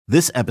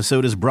This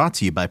episode is brought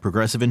to you by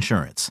Progressive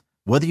Insurance.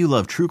 Whether you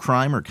love true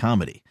crime or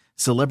comedy,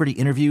 celebrity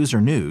interviews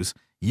or news,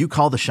 you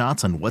call the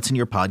shots on what's in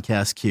your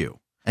podcast queue.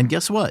 And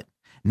guess what?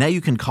 Now you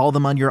can call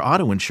them on your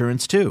auto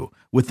insurance too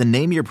with the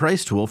Name Your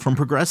Price tool from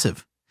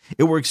Progressive.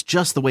 It works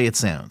just the way it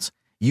sounds.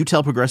 You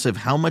tell Progressive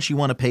how much you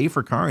want to pay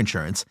for car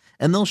insurance,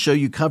 and they'll show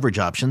you coverage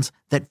options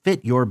that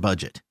fit your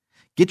budget.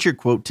 Get your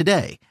quote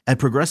today at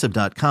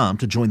Progressive.com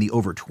to join the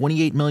over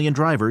 28 million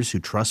drivers who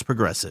trust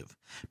Progressive.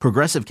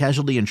 Progressive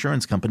Casualty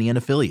Insurance Company and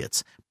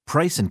Affiliates.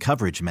 Price and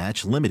coverage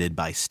match limited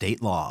by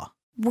state law.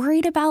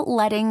 Worried about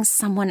letting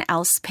someone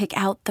else pick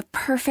out the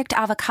perfect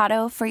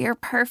avocado for your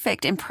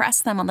perfect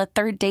impress them on the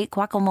third date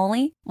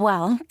guacamole?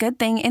 Well, good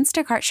thing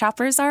Instacart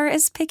shoppers are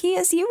as picky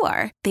as you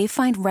are. They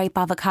find ripe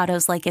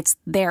avocados like it's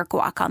their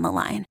guac on the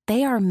line.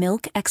 They are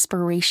milk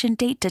expiration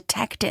date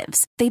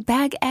detectives. They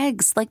bag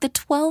eggs like the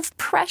 12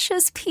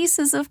 precious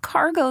pieces of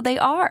cargo they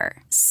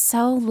are.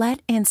 So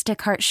let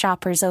Instacart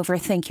shoppers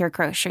overthink your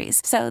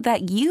groceries so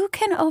that you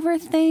can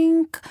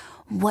overthink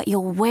what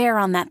you'll wear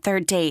on that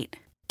third date.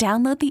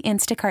 Download the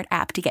Instacart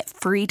app to get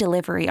free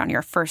delivery on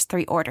your first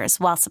 3 orders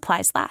while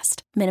supplies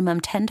last.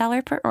 Minimum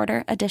 $10 per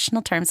order.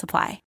 Additional terms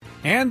apply.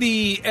 And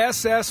the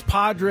SS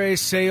Padre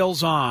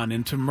sails on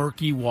into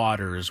murky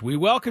waters. We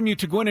welcome you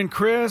to Gwynn and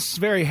Chris.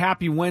 Very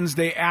happy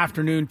Wednesday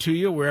afternoon to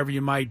you, wherever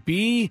you might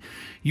be.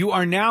 You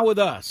are now with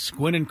us,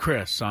 Gwynn and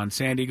Chris, on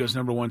San Diego's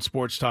 #1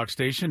 sports talk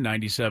station,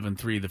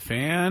 97.3 The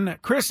Fan.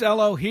 Chris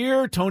Ello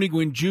here, Tony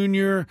Gwynn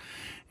Jr.,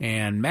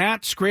 and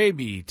Matt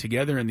Scraby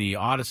together in the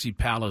Odyssey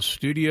Palace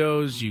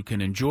studios. You can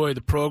enjoy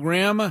the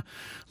program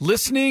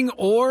listening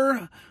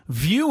or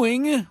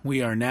viewing.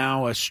 We are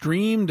now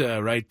streamed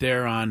right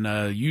there on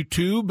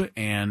YouTube,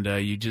 and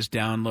you just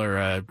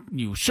download,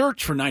 you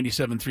search for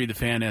 97.3 The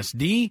Fan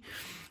SD,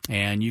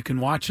 and you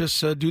can watch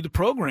us do the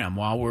program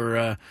while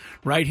we're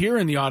right here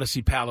in the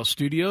Odyssey Palace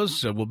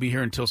studios. We'll be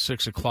here until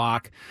 6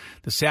 o'clock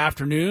this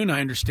afternoon.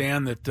 I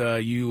understand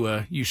that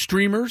you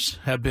streamers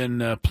have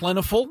been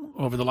plentiful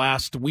over the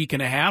last week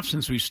and a half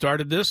since we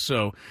started this,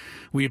 so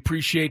we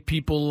appreciate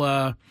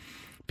people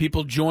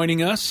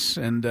joining us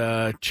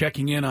and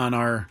checking in on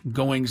our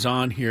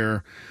goings-on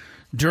here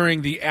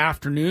during the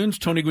afternoons.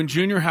 Tony Gwynn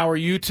Jr., how are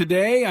you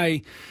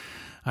today?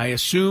 I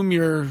assume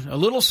you're a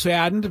little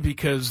saddened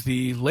because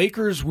the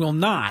Lakers will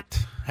not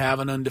have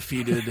an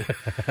undefeated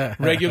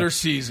regular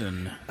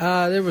season.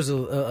 There was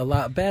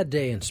a bad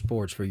day in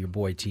sports for your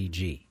boy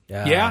TG.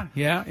 Yeah.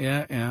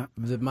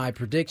 My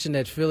prediction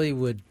that Philly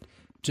would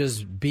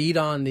just beat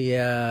on the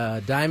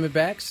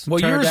Diamondbacks. Well,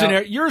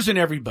 yours and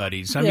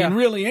everybody's. I mean,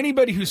 really,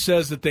 anybody who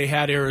says that they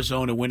had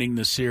Arizona winning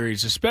the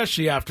series,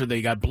 especially after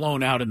they got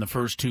blown out in the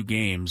first 2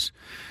 games,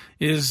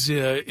 is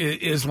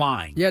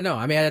lying. Yeah, no,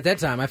 I mean, at that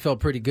time, I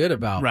felt pretty good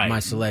about my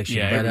selection.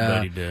 Yeah, but,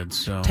 everybody did.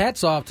 So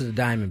hats off to the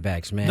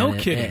Diamondbacks, man. No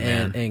kidding,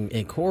 man.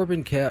 And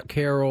Corbin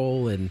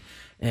Carroll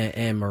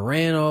and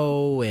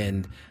Moreno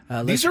and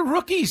these are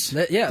rookies.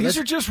 These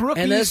are just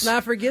rookies. And let's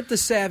not forget the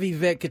savvy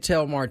vet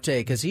Ketel Marte,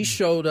 because he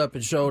showed up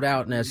and showed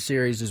out in that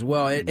series as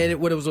well.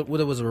 What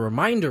it was a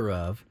reminder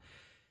of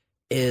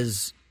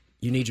is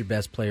you need your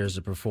best players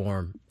to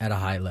perform at a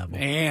high level.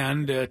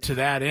 And to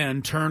that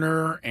end,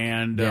 Turner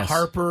and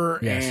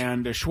Harper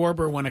and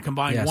Schwarber went a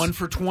combined 1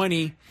 for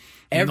 20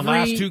 in the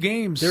last 2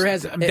 games.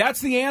 That's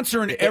the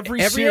answer in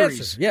every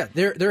series. Answer.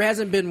 Yeah, there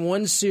hasn't been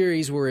one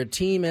series where a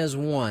team has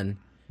won.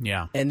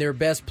 Yeah, and their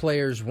best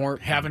players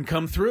haven't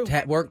come through.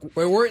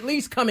 Were at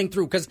least coming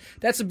through, because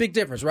that's a big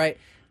difference, right?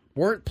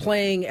 Weren't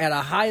playing at a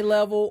high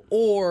level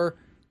or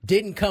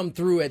didn't come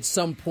through at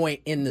some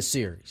point in the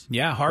series.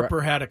 Yeah,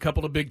 Harper had a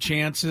couple of big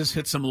chances,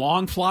 hit some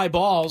long fly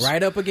balls.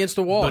 Right up against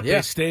the wall. But they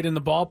stayed in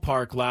the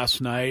ballpark last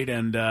night.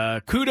 And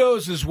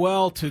kudos as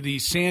well to the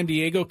San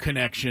Diego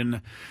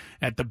connection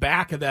at the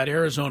back of that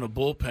Arizona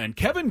bullpen.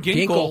 Kevin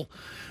Ginkel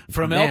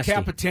from El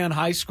Capitan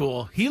High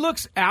School, he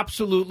looks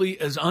absolutely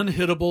as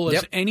unhittable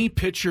as any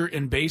pitcher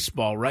in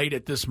baseball right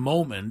at this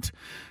moment.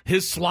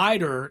 His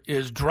slider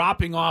is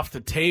dropping off the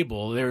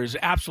table. There is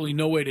absolutely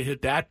no way to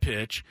hit that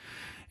pitch.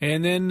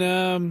 And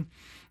then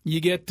you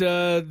get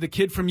the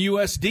kid from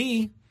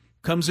USD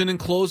comes in and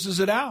closes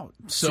it out.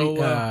 So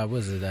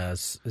is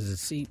it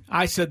C?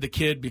 I said the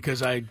kid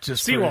because I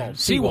just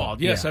Seawald.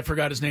 Yes, I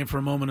forgot his name for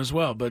a moment as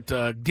well. But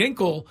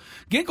Ginkel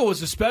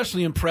was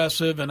especially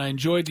impressive, and I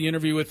enjoyed the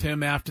interview with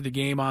him after the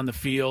game on the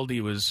field.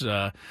 He was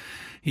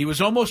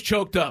almost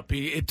choked up.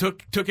 It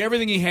took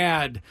everything he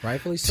had,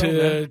 rightfully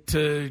so,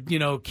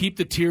 to keep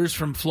the tears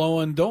from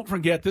flowing. Don't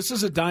forget, this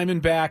is a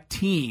Diamondback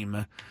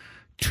team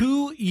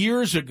 2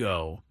 years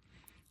ago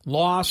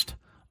lost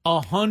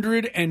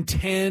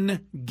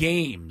 110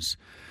 games.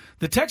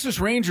 The Texas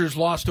Rangers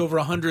lost over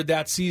 100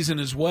 that season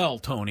as well,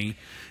 Tony.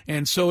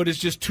 And so it is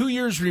just 2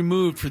 years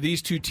removed for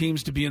these two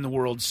teams to be in the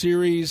World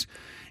Series.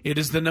 It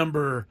is the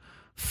number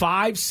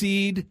 5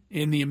 seed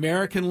in the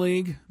American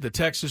League, the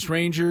Texas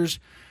Rangers.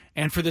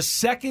 And for the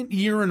second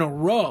year in a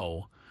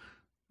row,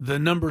 the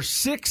number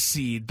 6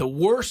 seed, the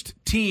worst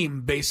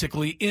team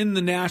basically in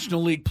the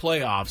National League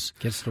playoffs,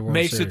 gets the World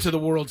makes Series. It to the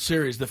World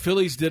Series. The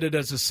Phillies did it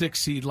as a 6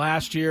 seed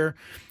last year.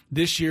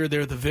 This year,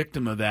 they're the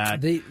victim of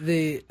that.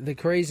 The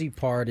crazy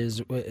part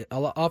is,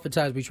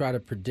 oftentimes we try to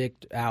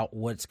predict out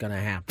what's going to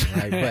happen,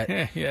 right?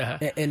 But yeah.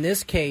 In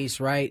this case,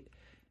 right,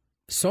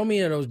 so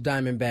many of those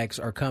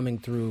Diamondbacks are coming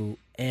through,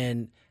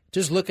 and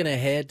just looking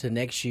ahead to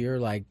next year,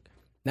 like,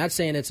 not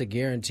saying it's a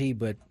guarantee,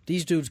 but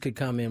these dudes could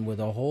come in with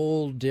a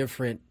whole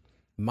different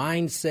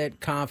mindset,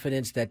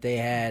 confidence that they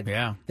had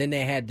than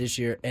they had this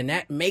year, and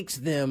that makes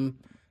them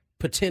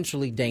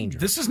potentially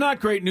dangerous. This is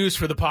not great news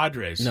for the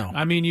Padres. No.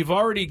 I mean, you've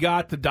already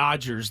got the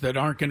Dodgers that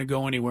aren't going to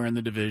go anywhere in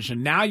the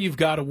division. Now you've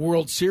got a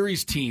World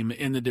Series team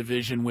in the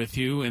division with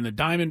you in the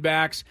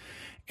Diamondbacks,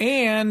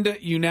 and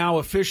you now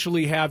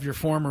officially have your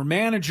former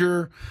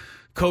manager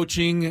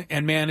coaching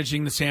and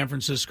managing the San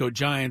Francisco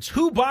Giants,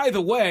 who, by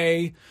the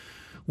way,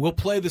 will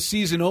play the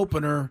season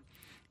opener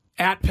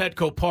at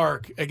Petco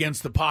Park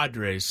against the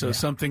Padres, so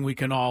something we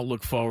can all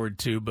look forward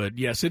to. But,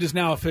 yes, it is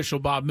now official.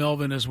 Bob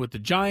Melvin is with the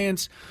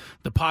Giants.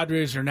 The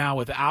Padres are now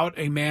without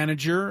a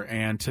manager,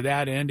 and to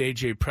that end,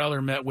 AJ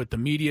Preller met with the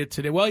media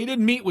today. Well, he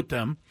didn't meet with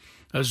them,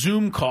 a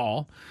Zoom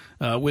call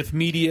with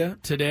media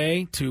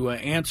today to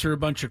answer a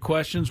bunch of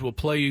questions. We'll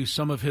play you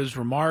some of his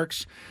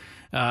remarks.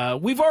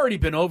 We've already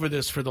been over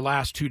this for the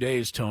last 2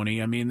 days,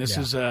 Tony. I mean, this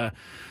is a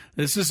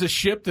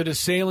ship that is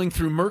sailing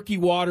through murky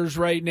waters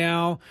right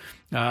now.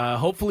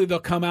 Hopefully they'll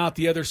come out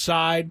the other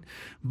side.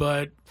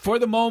 But for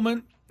the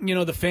moment,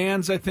 the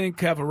fans, I think,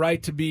 have a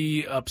right to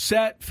be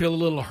upset, feel a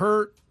little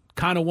hurt,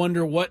 kind of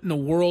wonder what in the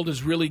world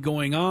is really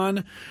going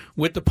on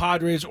with the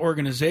Padres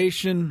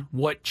organization,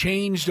 what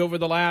changed over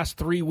the last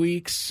 3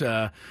 weeks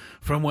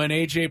from when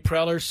AJ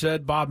Preller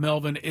said Bob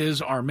Melvin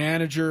is our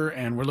manager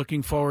and we're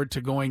looking forward to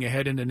going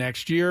ahead into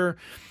next year.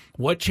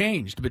 What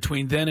changed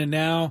between then and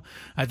now?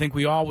 I think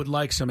we all would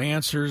like some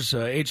answers.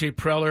 AJ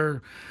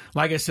Preller,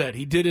 like I said,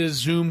 he did his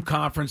Zoom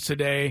conference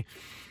today.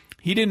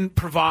 He didn't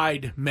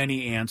provide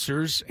many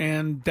answers,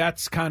 and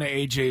that's kind of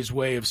AJ's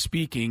way of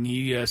speaking.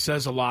 He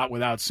says a lot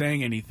without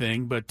saying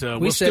anything. But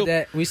we said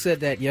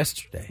that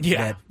yesterday.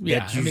 Yeah,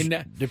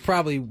 there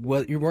probably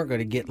you weren't going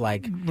to get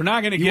we're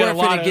not going to get a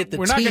lot of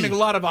we're not going to get a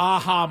lot of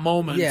aha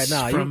moments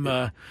from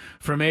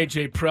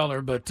AJ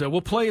Preller. But we'll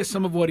play you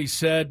some of what he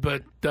said.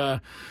 But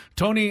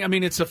Tony, I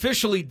mean, it's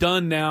officially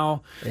done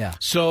now. Yeah.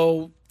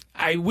 So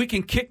we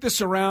can kick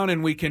this around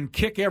and we can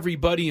kick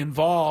everybody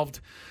involved.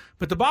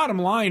 But the bottom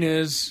line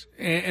is,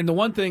 and the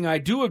one thing I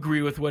do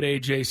agree with what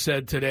AJ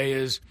said today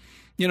is,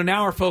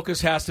 now our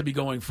focus has to be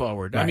going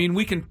forward. Right. I mean,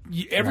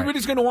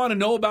 everybody's going to want to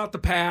know about the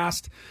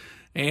past,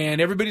 and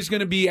everybody's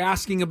going to be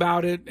asking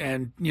about it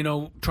and,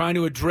 trying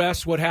to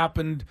address what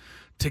happened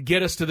to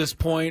get us to this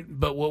point.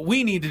 But what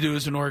we need to do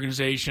as an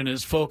organization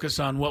is focus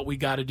on what we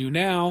got to do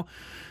now.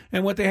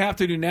 And what they have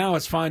to do now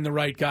is find the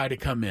right guy to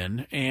come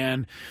in.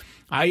 And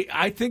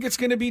I think it's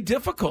going to be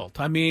difficult.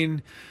 I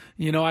mean,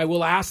 I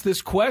will ask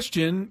this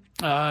question.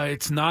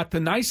 It's not the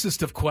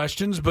nicest of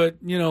questions, but,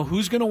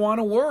 who's going to want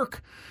to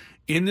work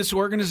in this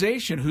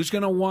organization? Who's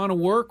going to want to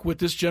work with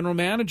this general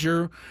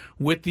manager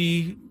with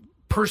the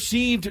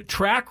perceived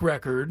track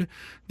record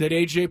that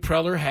AJ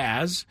Preller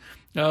has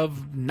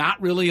of not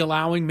really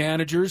allowing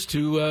managers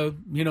to,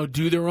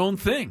 do their own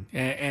thing?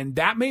 And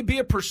that may be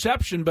a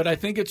perception, but I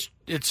think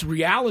it's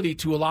reality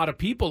to a lot of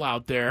people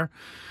out there.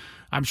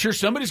 I'm sure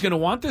somebody's going to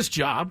want this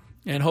job.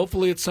 And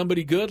hopefully it's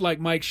somebody good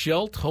like Mike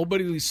Schilt.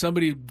 Hopefully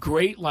somebody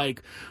great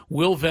like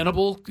Will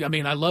Venable. I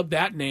mean, I love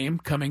that name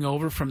coming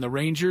over from the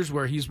Rangers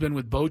where he's been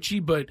with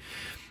Bochy. But,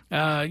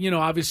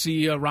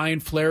 obviously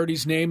Ryan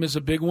Flaherty's name is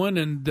a big one.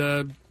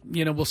 And,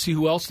 we'll see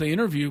who else they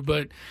interview.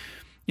 But,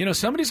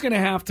 somebody's going to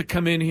have to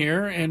come in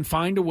here and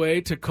find a way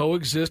to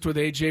coexist with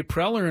A.J.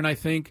 Preller. And I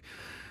think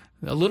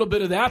a little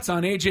bit of that's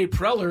on A.J.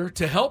 Preller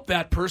to help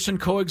that person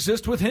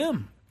coexist with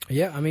him.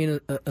 Yeah, I mean,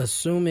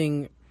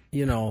 assuming –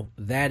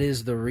 that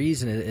is the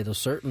reason. It'll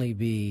certainly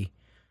be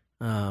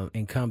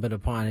incumbent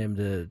upon him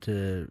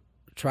to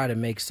try to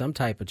make some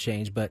type of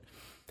change. But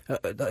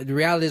the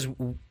reality is,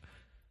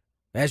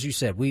 as you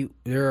said,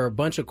 there are a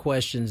bunch of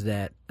questions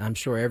that I'm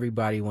sure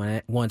everybody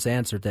wants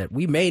answered that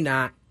we may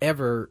not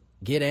ever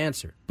get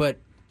answered. But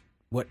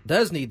what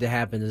does need to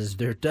happen is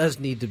there does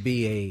need to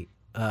be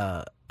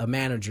a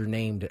manager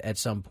named at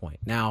some point.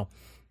 Now,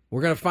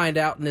 we're going to find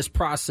out in this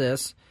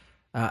process.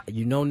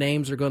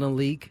 Names are going to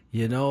leak.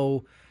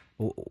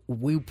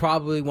 We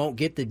probably won't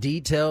get the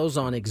details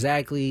on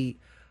exactly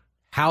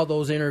how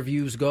those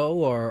interviews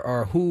go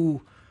or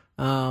who,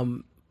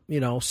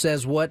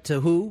 says what to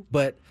who.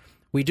 But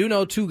we do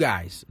know two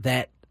guys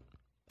that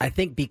I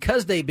think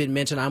because they've been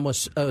mentioned, I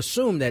must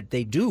assume that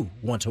they do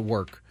want to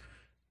work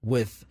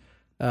with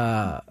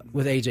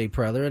A.J.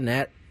 Preller, and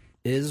that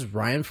is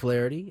Ryan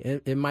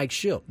Flaherty and Mike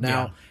Schilt.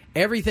 Now,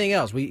 everything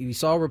else, we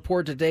saw a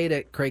report today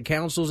that Craig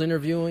Counsell's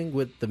interviewing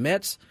with the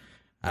Mets.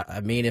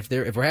 I mean, if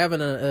we're having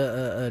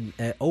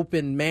an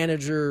open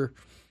manager,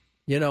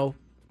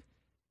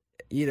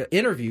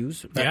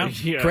 interviews,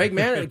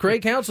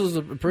 Craig Counsell is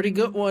a pretty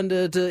good one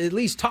to at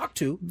least talk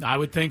to. I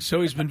would think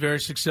so. He's been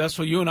very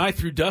successful. You and I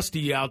threw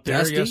Dusty out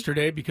there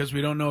yesterday because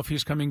we don't know if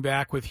he's coming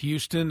back with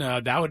Houston.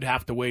 That would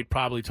have to wait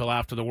probably till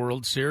after the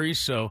World Series.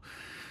 So,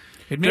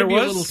 It may be a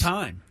little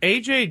time.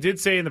 AJ did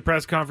say in the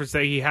press conference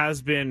that he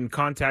has been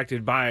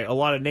contacted by a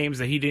lot of names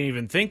that he didn't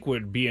even think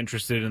would be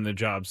interested in the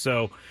job.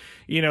 So,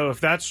 if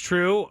that's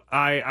true,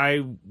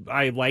 I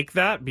like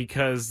that,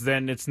 because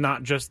then it's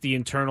not just the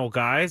internal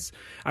guys.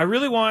 I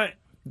really want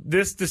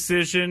this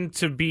decision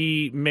to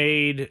be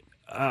made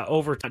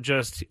over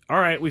just, all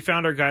right, we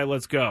found our guy,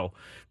 let's go.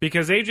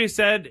 Because AJ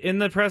said in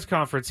the press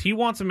conference he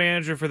wants a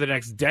manager for the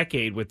next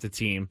decade with the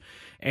team,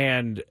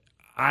 and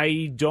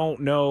I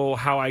don't know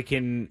how I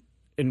can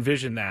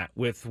envision that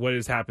with what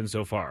has happened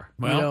so far.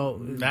 Well,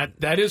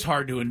 that is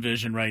hard to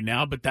envision right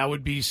now, but that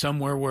would be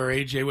somewhere where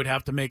AJ would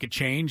have to make a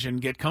change and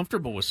get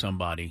comfortable with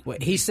somebody.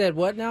 He said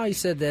what now? He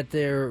said that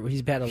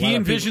he's had a lot He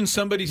of envisioned people.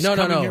 somebody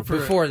No, here for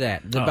before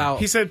that.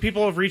 He said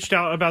people have reached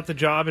out about the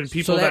job, and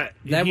people so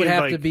that would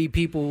have to be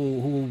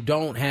people who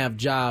don't have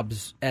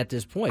jobs at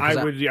this point.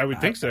 I would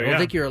think so. I don't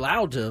think you're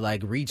allowed to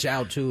reach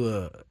out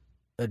to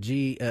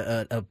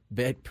a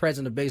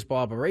president of baseball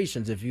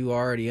operations if you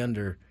are already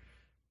under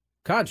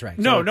contract.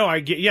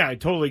 I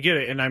totally get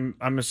it, and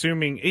I'm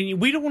assuming,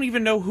 and we don't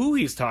even know who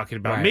he's talking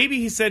about. Right. Maybe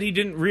he said he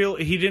didn't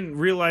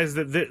realize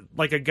that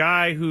a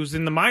guy who's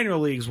in the minor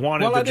leagues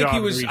wanted the job.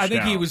 I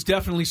think he was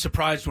definitely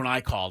surprised when I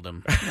called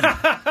him.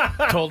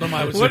 Told him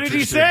I was. What did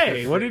he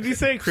say? What did he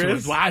say,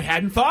 Chris? So, I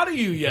hadn't thought of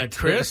you yet,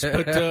 Chris,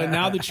 but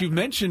now that you've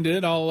mentioned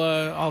it,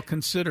 I'll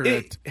consider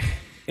it.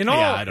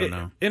 I don't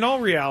know. In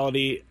all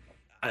reality,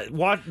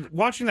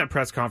 watching that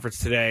press conference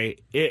today,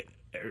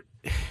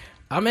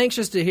 I'm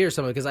anxious to hear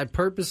something, because I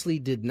purposely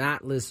did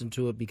not listen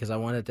to it because I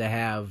wanted to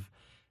have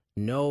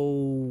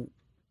no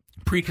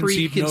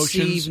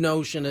preconceived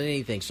notion of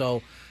anything.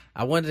 So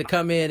I wanted to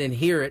come in and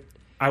hear it.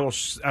 I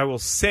will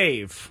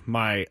save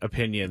my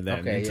opinion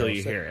then until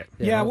you hear it.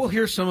 Yeah, we'll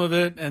hear some of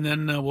it, and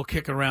then we'll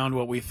kick around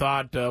what we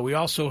thought. We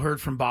also heard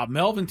from Bob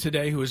Melvin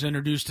today, who was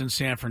introduced in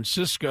San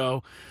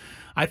Francisco.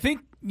 I think,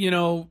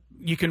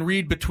 you can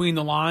read between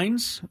the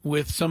lines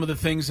with some of the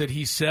things that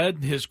he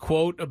said. His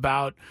quote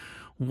about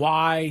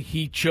why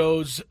he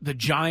chose the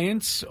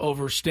Giants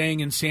over staying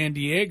in San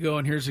Diego,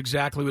 and here's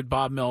exactly what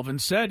Bob Melvin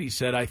said. He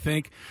said, I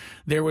think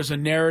there was a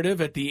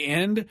narrative at the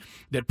end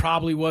that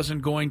probably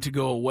wasn't going to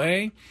go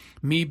away.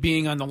 Me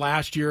being on the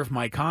last year of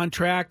my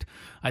contract,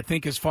 I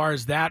think as far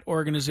as that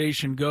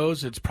organization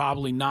goes, it's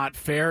probably not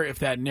fair if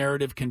that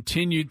narrative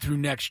continued through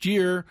next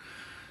year.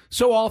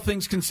 So all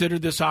things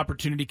considered, this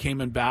opportunity came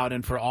about,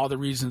 and for all the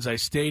reasons I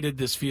stated,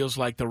 this feels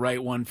like the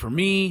right one for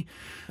me.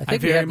 I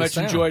very much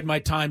enjoyed my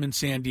time in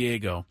San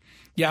Diego.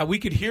 Yeah, we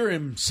could hear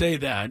him say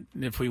that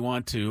if we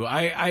want to.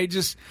 I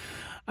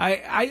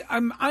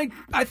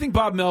think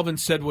Bob Melvin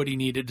said what he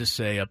needed to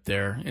say up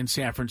there in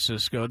San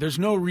Francisco. There's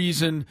no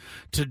reason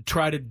to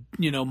try to,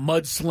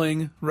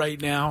 mudsling right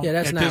now. Yeah,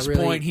 that's at not this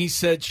really, point. He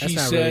said, she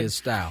that's said. Not really his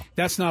style.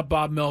 That's not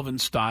Bob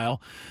Melvin's style.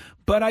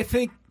 But I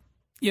think,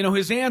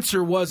 his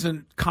answer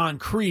wasn't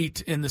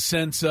concrete in the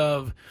sense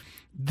of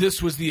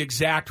this was the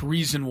exact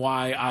reason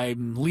why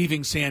I'm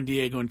leaving San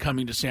Diego and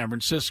coming to San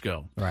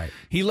Francisco. Right.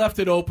 He left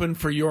it open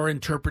for your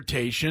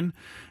interpretation,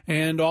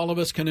 and all of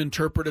us can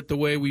interpret it the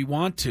way we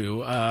want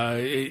to.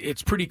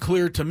 It's pretty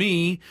clear to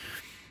me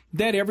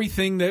that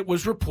everything that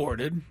was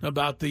reported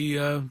about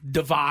the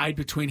divide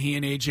between he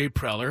and AJ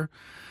Preller,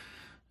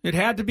 it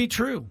had to be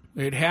true.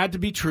 It had to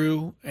be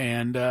true,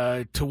 and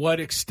to what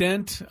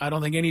extent, I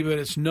don't think any of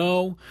us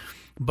know.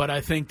 But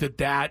I think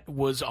that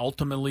was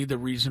ultimately the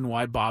reason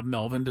why Bob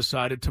Melvin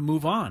decided to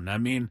move on. I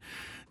mean,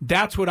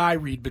 that's what I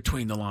read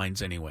between the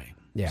lines anyway.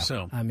 Yeah.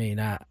 So I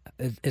mean,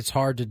 it's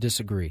hard to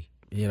disagree.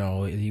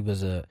 He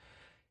was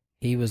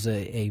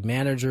a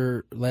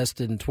manager less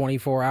than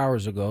 24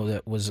 hours ago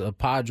that was a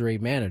Padre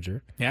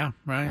manager. Yeah,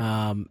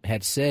 right.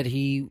 Had said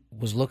he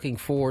was looking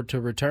forward to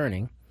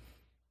returning,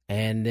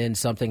 and then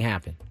something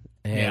happened.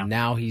 And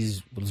now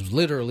he's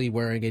literally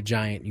wearing a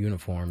Giant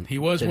uniform. He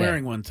was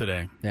wearing one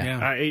today.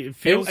 Yeah. It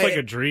feels like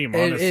a dream,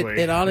 honestly.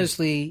 It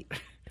honestly,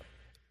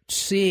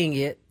 seeing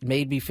it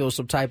made me feel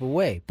some type of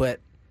way.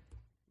 But,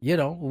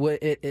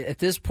 at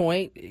this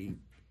point.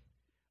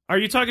 Are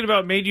you talking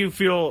about made you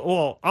feel,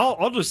 well,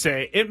 I'll just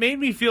say, it made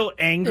me feel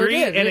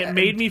angry, and it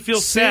made me feel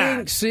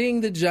sad.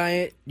 Seeing the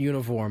Giant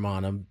uniform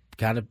on him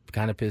kind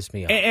of pissed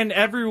me off. And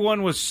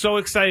everyone was so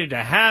excited to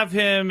have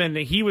him, and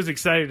he was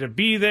excited to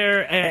be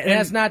there. And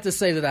that's not to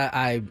say that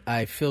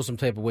I feel some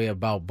type of way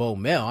about Bo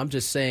Mel. I'm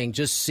just saying,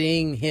 just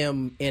seeing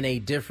him in a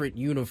different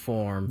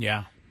uniform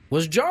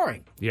was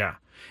jarring. Yeah.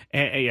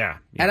 And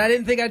I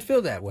didn't think I'd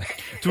feel that way.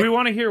 Do we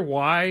want to hear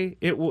why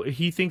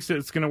he thinks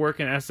it's going to work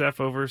in SF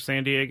over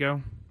San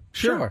Diego?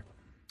 Sure.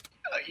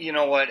 You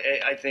know what?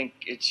 I think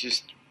it's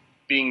just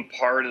being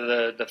part of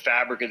the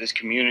fabric of this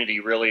community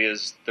really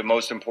is the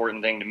most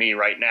important thing to me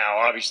right now.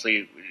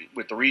 Obviously,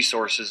 with the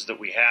resources that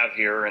we have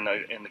here and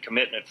the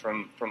commitment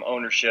from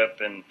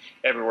ownership and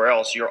everywhere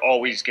else, you're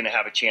always going to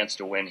have a chance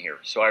to win here.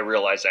 So I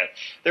realize that.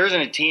 There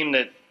isn't a team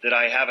that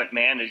I haven't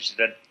managed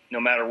that no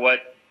matter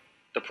what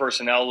the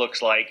personnel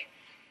looks like,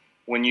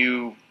 when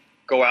you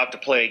go out to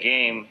play a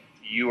game,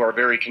 you are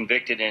very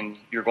convicted and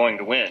you're going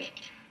to win.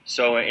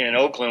 So in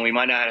Oakland, we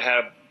might not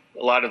have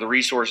a lot of the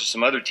resources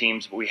some other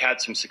teams, but we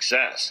had some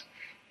success,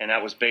 and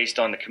that was based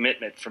on the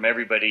commitment from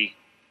everybody,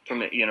 from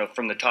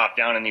the top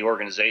down in the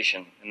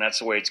organization, and that's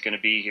the way it's going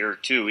to be here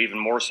too. Even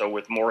more so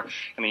with more.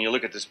 I mean, you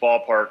look at this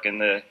ballpark and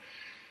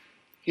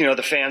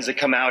the fans that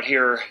come out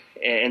here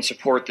and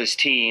support this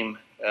team,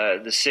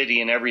 the city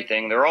and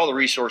everything. They're all the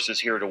resources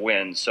here to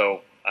win.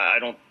 So I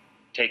don't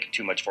take it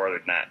too much farther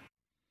than that.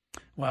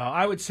 Well,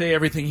 I would say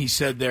everything he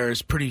said there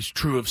is pretty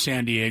true of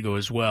San Diego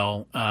as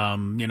well.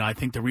 I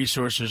think the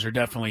resources are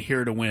definitely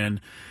here to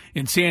win.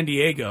 In San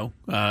Diego,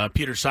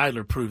 Peter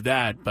Seidler proved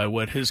that by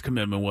what his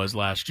commitment was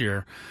last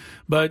year.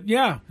 But,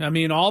 yeah, I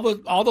mean, all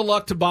the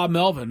luck to Bob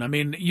Melvin. I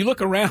mean, you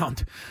look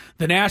around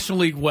the National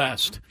League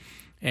West,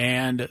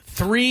 and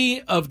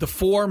 3 of the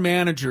 4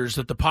 managers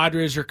that the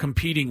Padres are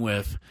competing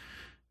with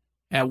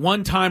at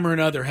one time or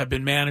another have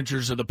been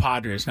managers of the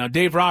Padres. Now,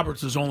 Dave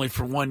Roberts was only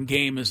for 1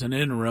 game as an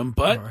interim,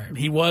 but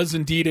he was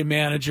indeed a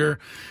manager.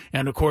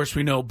 And, of course,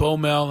 we know Bo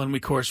Mel, and,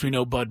 of course, we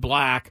know Bud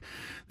Black.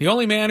 The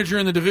only manager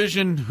in the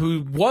division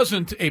who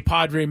wasn't a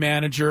Padre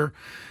manager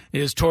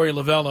is Torey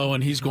Lovullo,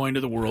 and he's going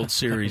to the World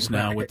Series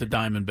now with the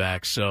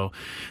Diamondbacks. So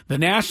the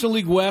National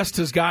League West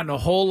has gotten a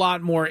whole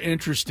lot more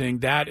interesting,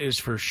 that is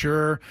for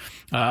sure.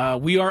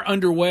 We are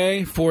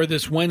underway for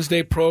this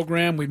Wednesday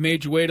program. We've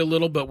made you wait a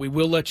little, but we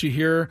will let you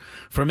hear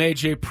from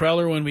AJ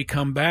Preller when we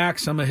come back,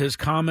 some of his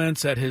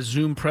comments at his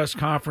Zoom press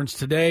conference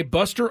today.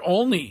 Buster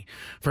Olney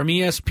from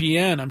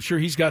ESPN, I'm sure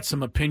he's got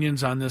some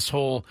opinions on this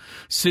whole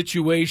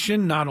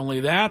situation. Not only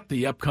that,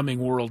 the upcoming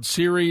World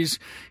Series.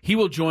 He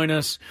will join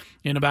us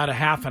in about a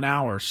half an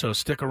hour, so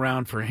stick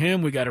around for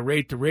him. We got a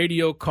Rate the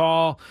Radio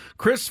call,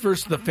 Chris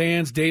versus the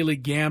Fans Daily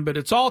Gambit.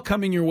 It's all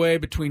coming your way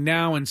between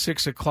now and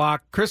 6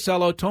 o'clock. Chris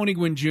Ello, Tony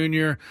Gwynn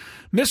Jr.,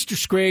 Mr.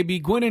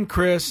 Scraby, Gwynn and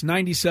Chris,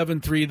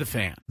 97.3 The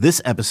Fan.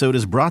 This episode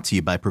is brought to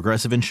you by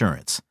Progressive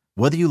Insurance.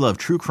 Whether you love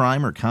true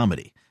crime or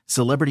comedy,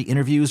 celebrity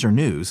interviews or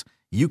news,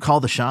 you call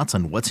the shots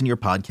on what's in your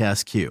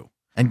podcast queue.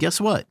 And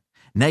guess what?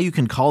 Now you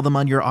can call them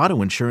on your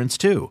auto insurance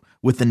too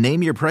with the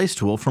Name Your Price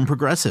tool from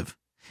Progressive.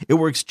 It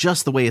works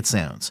just the way it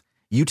sounds.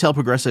 You tell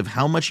Progressive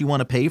how much you want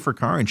to pay for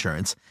car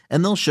insurance,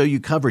 and they'll show you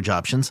coverage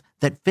options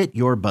that fit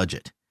your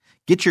budget.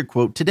 Get your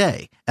quote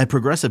today at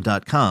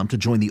Progressive.com to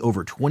join the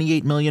over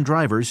 28 million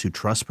drivers who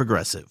trust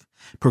Progressive.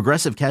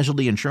 Progressive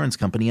Casualty Insurance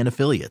Company and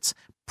Affiliates.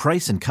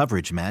 Price and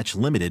coverage match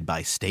limited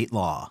by state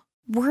law.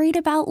 Worried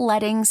about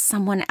letting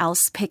someone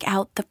else pick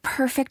out the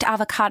perfect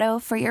avocado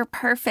for your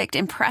perfect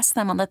impress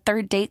them on the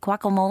third date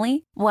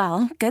guacamole?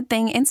 Well, good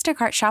thing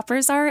Instacart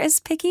shoppers are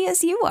as picky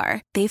as you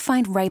are. They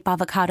find ripe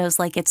avocados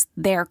like it's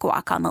their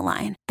guac on the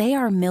line. They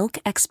are milk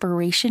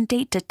expiration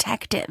date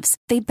detectives.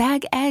 They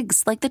bag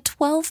eggs like the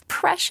 12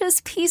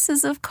 precious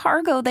pieces of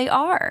cargo they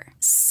are.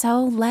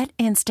 So let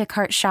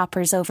Instacart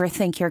shoppers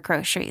overthink your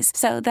groceries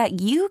so that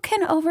you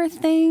can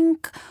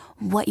overthink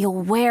what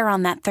you'll wear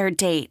on that third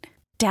date.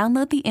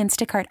 Download the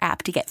Instacart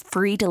app to get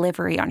free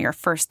delivery on your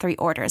first 3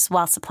 orders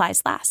while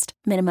supplies last.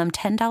 Minimum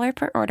 $10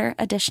 per order.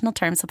 Additional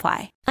terms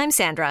apply. I'm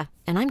Sandra,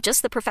 and I'm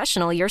just the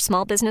professional your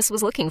small business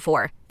was looking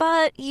for.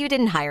 But you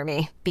didn't hire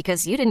me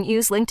because you didn't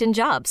use LinkedIn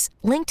Jobs.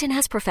 LinkedIn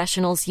has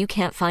professionals you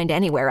can't find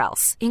anywhere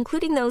else,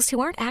 including those who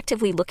aren't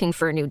actively looking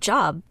for a new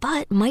job,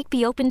 but might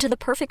be open to the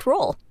perfect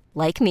role,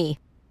 like me.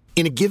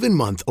 In a given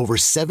month, over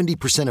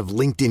 70% of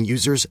LinkedIn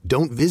users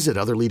don't visit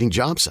other leading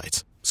job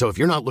sites. So if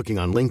you're not looking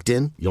on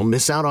LinkedIn, you'll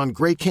miss out on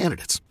great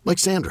candidates like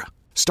Sandra.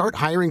 Start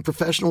hiring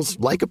professionals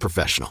like a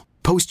professional.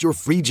 Post your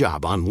free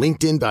job on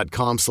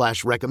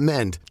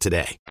linkedin.com/recommend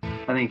today.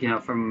 I think,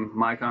 from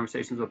my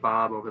conversations with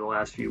Bob over the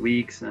last few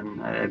weeks, and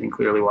I think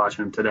clearly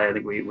watching him today, I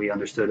think we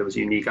understood it was a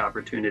unique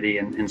opportunity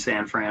in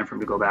San Fran for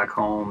him to go back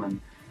home. And,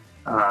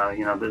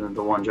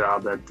 the one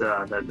job that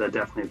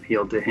definitely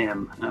appealed to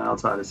him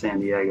outside of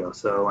San Diego.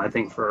 So I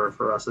think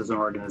for us as an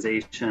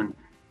organization,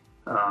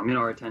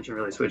 our attention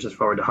really switches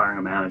forward to hiring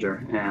a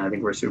manager, and I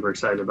think we're super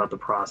excited about the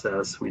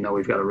process. We know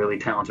we've got a really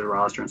talented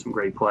roster and some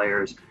great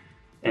players,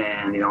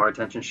 and our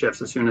attention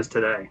shifts as soon as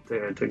today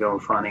to go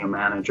finding a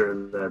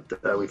manager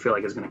that we feel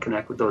like is going to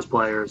connect with those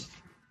players,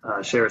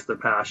 shares the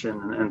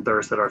passion and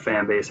thirst that our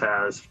fan base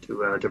has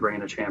to bring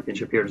in a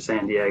championship here to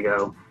San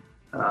Diego.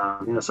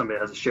 Somebody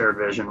that has a shared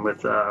vision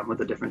with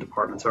the different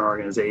departments of our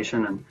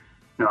organization, and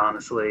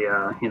honestly,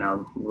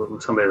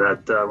 somebody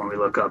that when we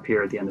look up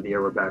here at the end of the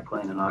year, we're back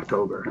playing in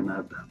October, and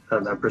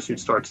that pursuit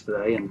starts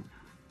today, and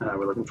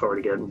we're looking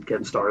forward to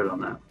getting started on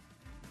that.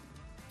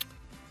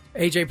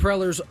 AJ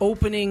Preller's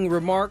opening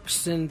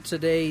remarks in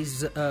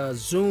today's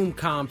Zoom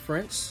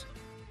conference.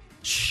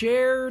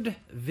 Shared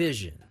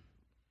vision.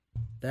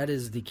 That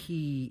is the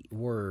key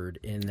word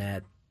in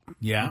that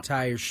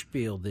entire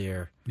spiel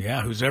there.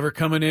 Yeah, who's ever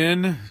coming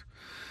in,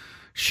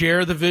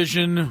 share the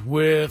vision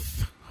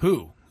with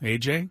who?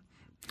 AJ?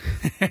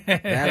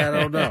 That I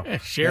don't know.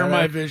 Share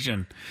my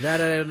vision.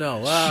 That I don't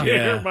know.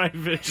 Share my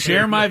vision.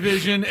 Share my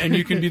vision, and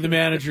you can be the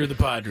manager of the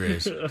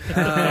Padres.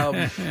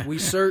 We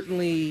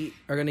certainly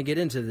are going to get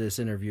into this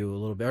interview a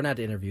little bit, or not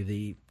the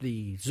interview,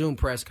 the Zoom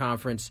press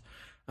conference.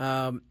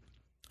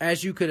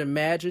 As you could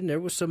imagine, there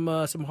was some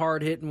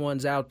hard hitting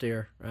ones out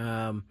there.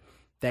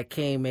 that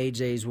came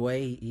AJ's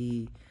way.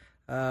 He,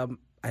 I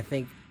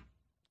think,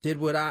 did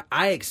what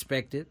I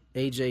expected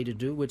AJ to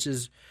do, which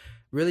is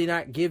really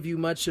not give you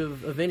much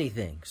of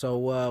anything.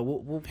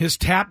 So his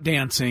tap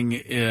dancing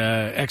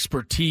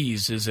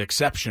expertise is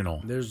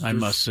exceptional. I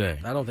must say.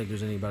 I don't think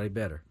there's anybody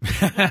better.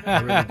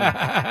 I really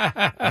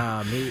don't.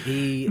 I'm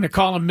going to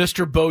call him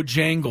Mr.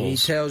 Bojangles. He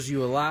tells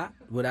you a lot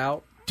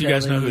without. Do you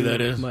guys know who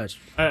that is? Much.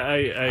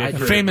 I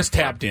famous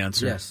tap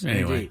dancer. Yes.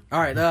 Anyway. Indeed. All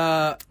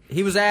right.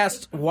 He was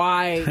asked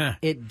why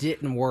it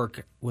didn't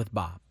work with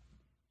Bob.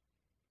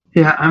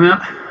 Yeah,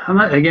 I'm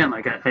not again.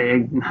 Like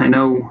I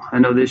know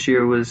this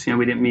year was,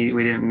 we didn't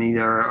meet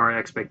our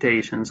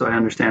expectations, so I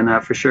understand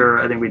that for sure.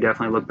 I think we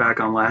definitely look back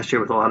on last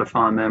year with a lot of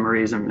fond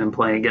memories and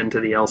getting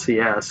to the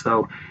LCS.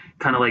 So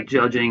kind of like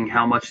judging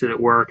how much did it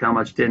work, how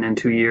much didn't in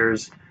 2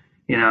 years.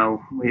 We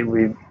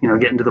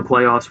getting to the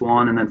playoffs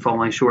one and then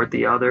falling short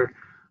the other.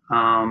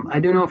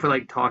 I do know for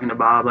like talking to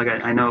Bob, like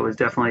I know it was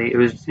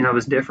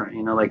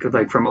different.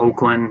 Like from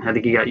Oakland, I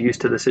think he got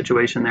used to the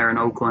situation there in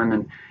Oakland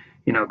and.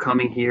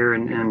 Coming here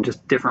and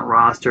just different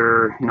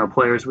roster,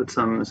 players with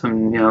some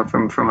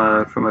from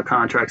a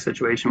contract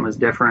situation was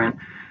different.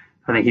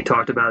 I think he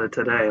talked about it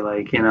today.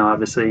 Like,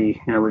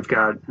 obviously, we've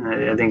got,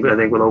 I think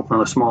with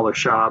Oakland, a smaller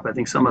shop. I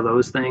think some of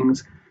those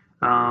things,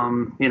 you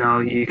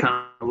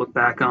kind of look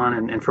back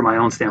on and from my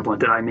own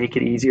standpoint, did I make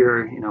it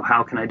easier?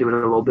 How can I do it a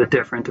little bit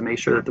different to make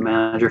sure that the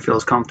manager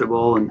feels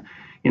comfortable? And,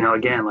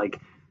 again,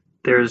 like,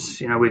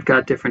 we've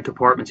got different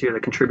departments here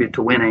that contribute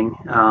to winning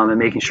and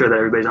making sure that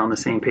everybody's on the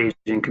same page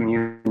and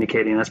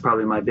communicating. That's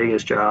probably my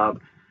biggest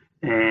job.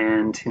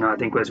 And, I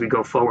think as we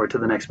go forward to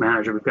the next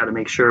manager, we've got to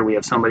make sure we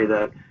have somebody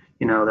that,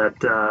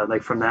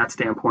 like from that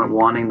standpoint,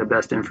 wanting the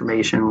best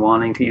information,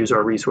 wanting to use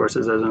our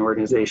resources as an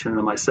organization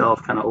and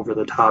myself kind of over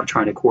the top,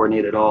 trying to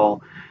coordinate it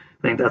all.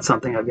 I think that's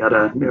something I've got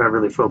to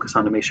really focus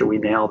on to make sure we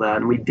nail that.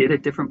 And we did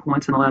at different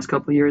points in the last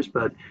couple of years,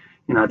 but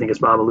I think as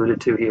Bob alluded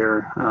to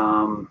here,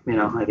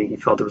 I think he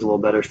felt it was a little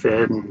better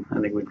fit, and I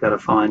think we've got to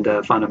find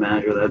a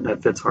manager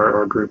that fits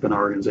our group and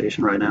our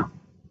organization right now.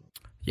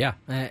 Yeah,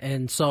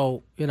 and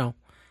so,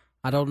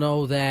 I don't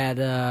know that,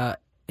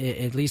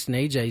 at least in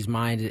AJ's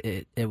mind,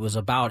 it was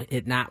about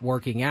it not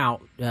working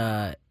out,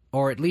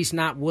 or at least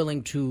not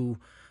willing to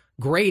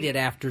grade it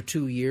after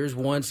 2 years,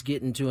 once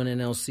getting to an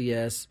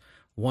NLCS,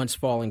 once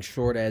falling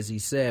short, as he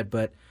said.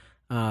 But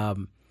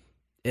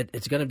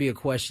it's going to be a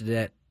question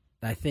that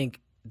I think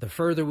the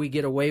further we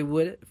get away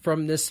with it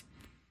from this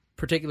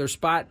particular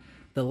spot,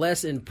 the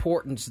less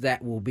importance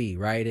that will be,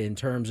 right, in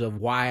terms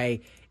of why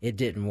it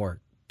didn't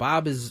work.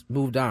 Bob has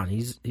moved on.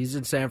 He's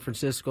in San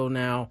Francisco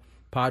now.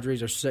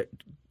 Padres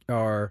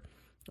are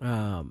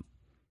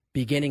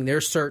beginning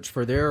their search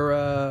for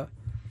their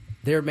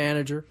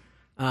manager.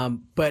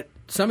 But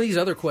some of these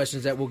other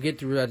questions that we'll get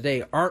through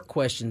today aren't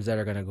questions that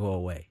are going to go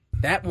away.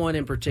 That one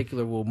in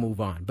particular will move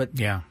on. But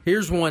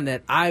here's one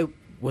that I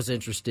was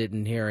interested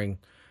in hearing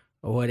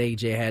what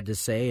AJ had to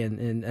say,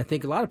 and I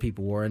think a lot of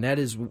people were, and that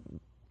is,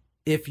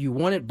 if you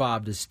wanted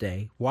Bob to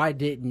stay, why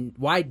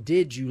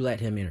did you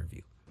let him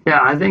interview? Yeah,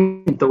 I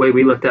think the way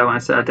we looked at it when I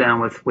sat down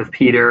with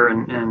Peter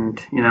and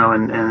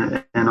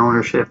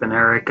ownership and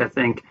Eric, I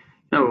think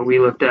what we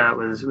looked at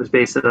was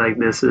basically like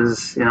this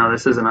is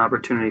an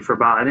opportunity for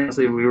Bob. I think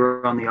we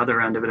were on the other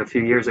end of it a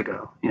few years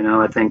ago.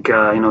 I think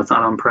it's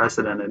not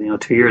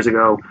unprecedented. 2 years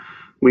ago,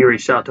 we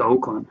reached out to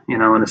Oakland,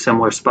 in a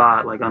similar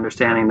spot, like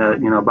understanding that,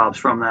 Bob's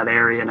from that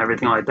area and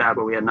everything like that,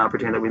 but we had an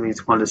opportunity that we at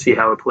least wanted to see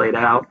how it played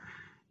out.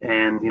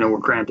 And, we're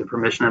granted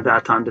permission at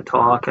that time to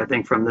talk. I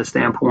think from this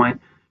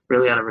standpoint,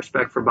 really out of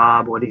respect for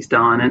Bob, what he's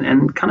done,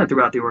 and kind of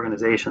throughout the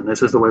organization,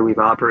 this is the way we've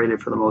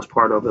operated for the most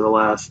part over the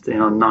last,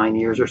 9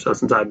 years or so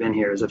since I've been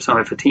here, is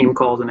if a team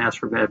calls and asks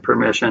for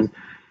permission,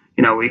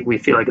 we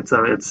feel like it's in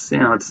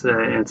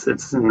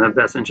the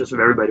best interest of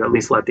everybody to at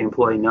least let the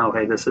employee know,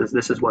 hey, this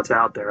is what's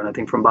out there. And I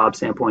think from Bob's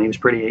standpoint, he was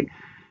pretty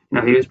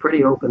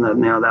open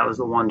that that was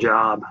the one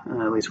job,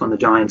 at least when the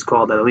Giants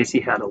called, that at least he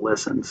had to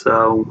listen.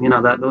 So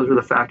those were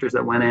the factors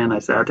that went in. I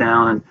sat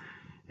down and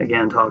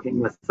again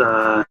talking with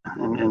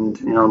and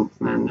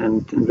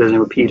visiting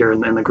with Peter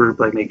and the group,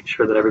 like making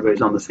sure that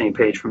everybody's on the same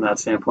page from that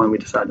standpoint. We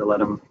decided to let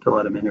him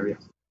interview.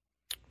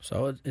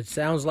 So it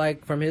sounds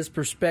like, from his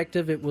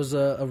perspective, it was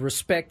a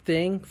respect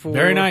thing.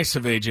 Very nice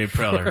of AJ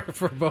Preller.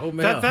 for Bob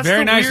Melvin.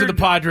 Very nice of the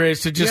Padres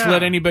to just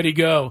let anybody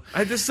go.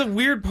 This is the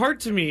weird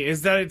part to me,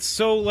 is that it's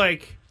so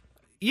like,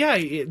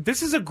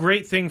 this is a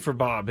great thing for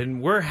Bob,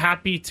 and we're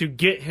happy to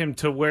get him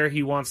to where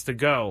he wants to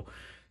go.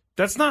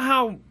 That's not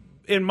how,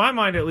 in my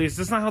mind at least,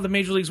 that's not how the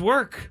major leagues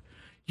work.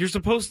 You're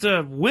supposed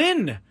to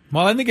win.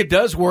 Well, I think it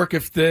does work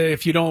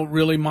if you don't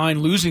really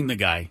mind losing the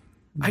guy.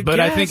 I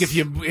think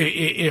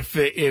if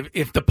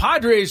the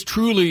Padres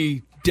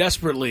truly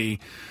desperately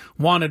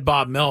wanted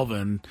Bob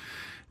Melvin,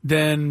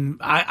 then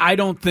I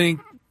don't think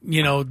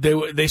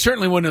they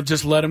certainly wouldn't have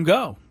just let him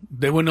go.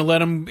 They wouldn't have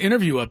let him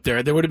interview up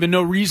there. There would have been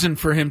no reason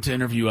for him to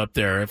interview up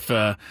there if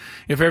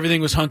everything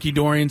was hunky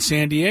dory in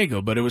San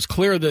Diego. But it was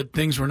clear that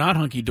things were not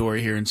hunky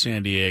dory here in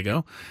San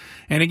Diego.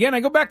 And again, I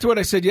go back to what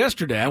I said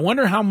yesterday. I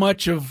wonder how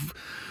much of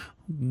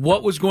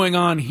what was going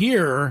on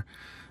here,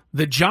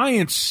 the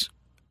Giants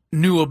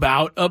knew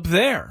about up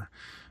there.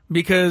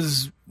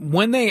 Because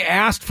when they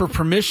asked for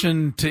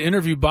permission to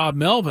interview Bob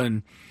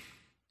Melvin,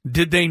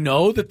 did they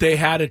know that they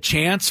had a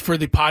chance for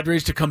the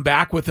Padres to come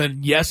back with a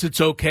yes,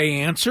 it's okay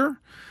answer?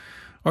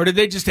 Or did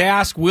they just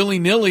ask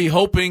willy-nilly,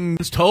 hoping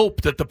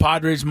that the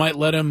Padres might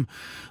let him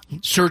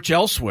search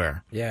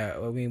elsewhere? Yeah,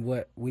 I mean,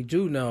 what we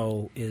do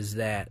know is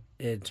that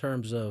in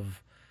terms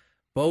of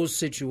Bo's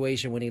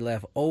situation when he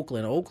left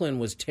Oakland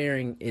was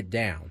tearing it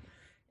down.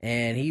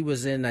 And he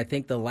was in, I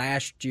think, the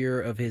last year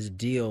of his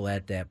deal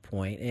at that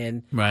point,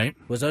 and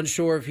was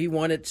unsure if he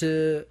wanted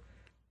to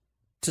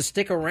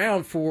stick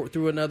around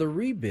through another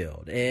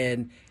rebuild.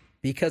 And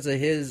because of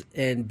his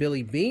and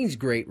Billy Beane's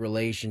great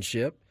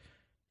relationship,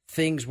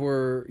 things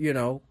were,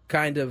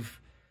 kind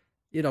of,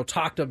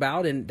 talked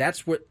about, and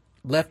that's what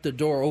left the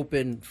door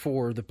open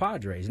for the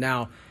Padres.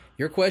 Now,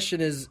 your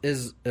question is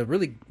a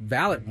really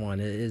valid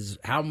one. Is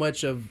how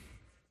much of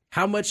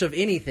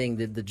anything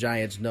did the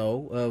Giants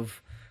know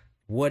of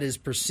what is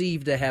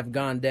perceived to have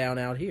gone down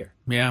out here?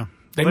 Yeah.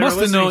 They must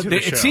have known.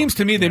 It seems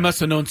to me they must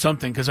have known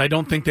something, because I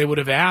don't think they would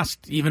have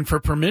asked even for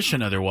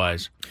permission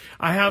otherwise.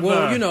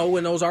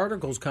 When those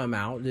articles come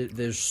out,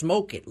 there's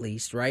smoke at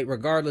least, right?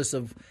 Regardless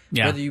of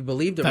whether you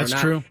believe them or not.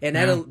 That's true. And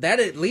that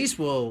at least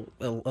will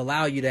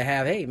allow you to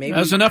have, hey, maybe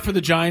that's enough for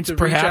the Giants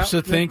perhaps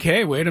to think,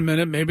 hey, wait a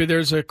minute, maybe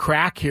there's a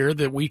crack here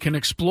that we can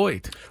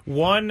exploit.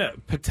 One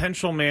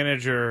potential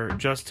manager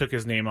just took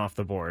his name off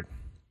the board.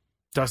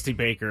 Dusty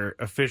Baker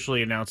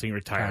officially announcing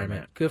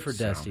retirement. Good for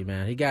Dusty,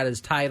 man. He got his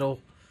title.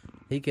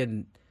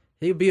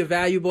 He'll be a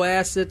valuable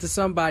asset to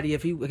somebody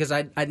because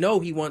I know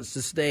he wants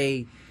to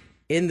stay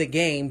in the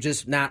game,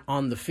 just not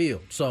on the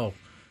field. So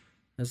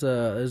there's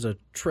a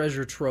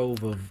treasure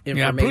trove of information.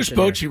 Yeah, Bruce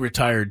Bochy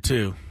retired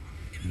too.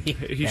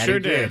 He sure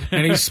did.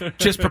 And he's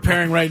just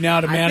preparing right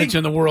now to manage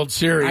in the World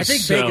Series. I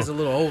think Baker's a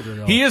little older,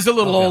 though. He is a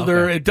little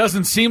older. Okay. It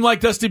doesn't seem like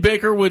Dusty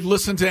Baker would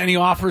listen to any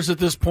offers at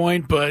this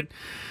point, but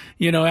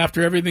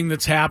after everything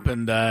that's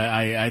happened,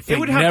 I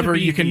think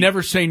you can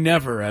never say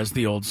never, as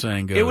the old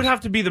saying goes. It would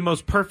have to be the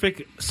most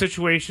perfect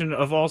situation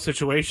of all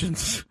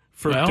situations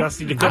for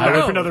Dusty to come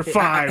back for another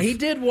 5. He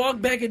did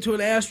walk back into an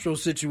Astros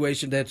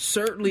situation that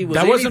certainly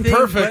was wasn't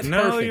perfect.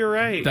 No, you're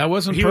right. That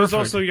wasn't perfect. He was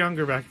also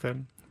younger back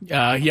then.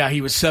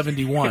 He was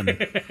 71.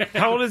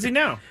 How old is he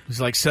now?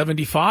 He's like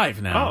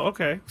 75 now. Oh,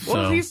 okay.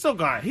 Well, he's still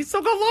got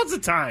lots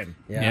of time.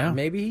 Yeah.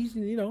 Maybe he's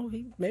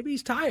maybe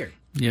he's tired.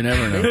 You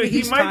never know.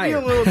 He might be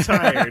a little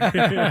tired.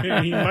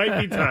 He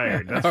might be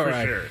tired. That's all for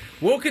right. sure.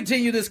 We'll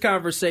continue this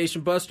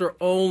conversation. Buster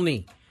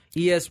Olney,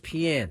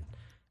 ESPN.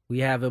 We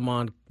have him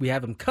on. We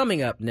have him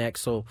coming up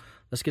next. So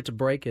let's get to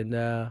break and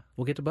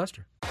we'll get to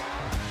Buster.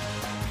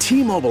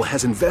 T-Mobile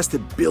has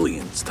invested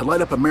billions to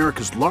light up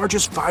America's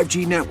largest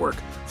 5G network,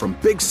 from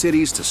big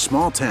cities to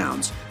small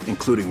towns,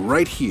 including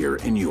right here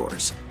in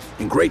yours.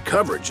 And great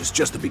coverage is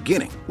just the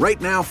beginning. Right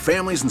now,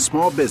 families and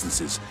small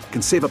businesses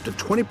can save up to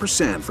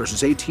 20%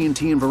 versus AT&T and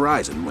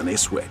Verizon when they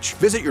switch.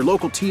 Visit your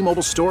local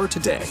T-Mobile store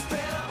today.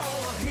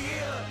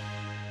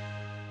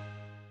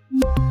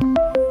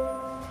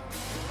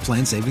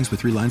 Plan savings with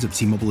 3 lines of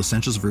T-Mobile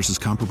Essentials versus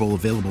comparable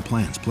available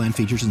plans. Plan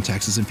features and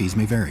taxes and fees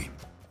may vary.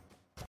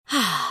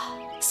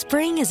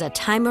 Spring is a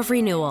time of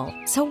renewal,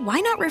 so why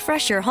not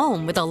refresh your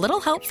home with a little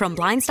help from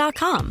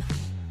Blinds.com?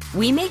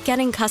 We make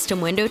getting custom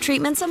window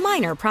treatments a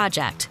minor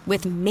project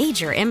with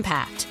major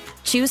impact.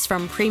 Choose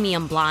from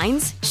premium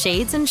blinds,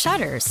 shades, and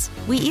shutters.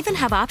 We even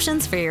have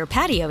options for your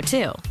patio,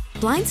 too.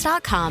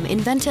 Blinds.com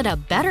invented a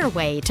better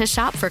way to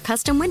shop for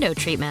custom window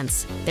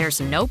treatments. There's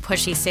no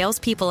pushy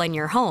salespeople in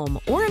your home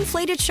or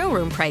inflated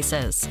showroom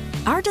prices.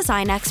 Our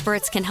design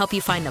experts can help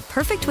you find the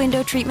perfect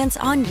window treatments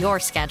on your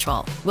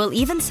schedule. We'll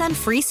even send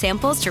free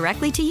samples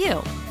directly to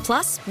you.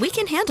 Plus, we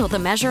can handle the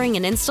measuring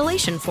and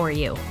installation for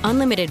you.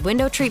 Unlimited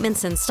window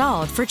treatments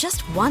installed for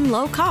just one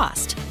low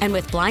cost. And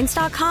with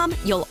Blinds.com,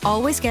 you'll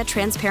always get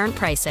transparent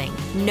pricing.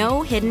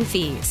 No hidden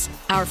fees.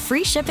 Our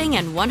free shipping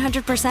and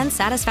 100%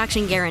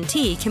 satisfaction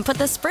guarantee can put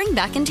the spring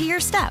back into your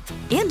step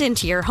and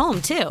into your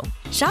home, too.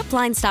 Shop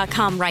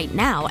Blinds.com right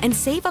now and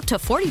save up to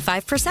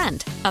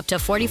 45%. Up to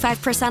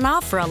 45%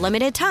 off for a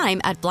limited time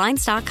at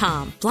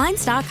Blinds.com.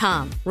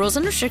 Blinds.com. Rules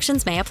and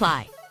restrictions may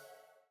apply.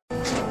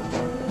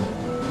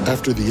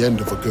 After the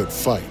end of a good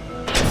fight,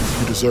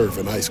 you deserve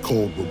an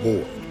ice-cold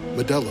reward.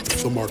 Modelo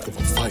is the mark of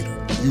a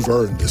fighter. You've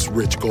earned this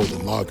rich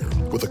golden lager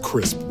with a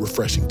crisp,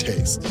 refreshing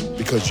taste.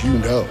 Because you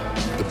know,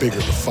 the bigger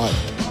the fight,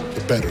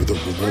 the better the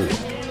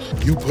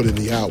reward. You put in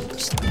the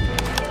hours,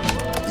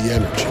 the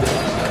energy,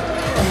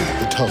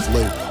 the tough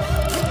labor.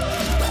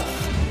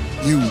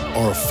 You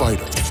are a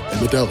fighter,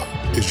 and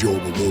Modelo is your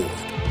reward.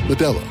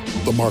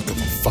 Modelo, the mark of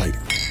a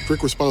fighter.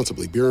 Drink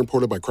responsibly. Beer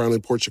imported by Crown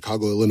Imports,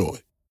 Chicago, Illinois.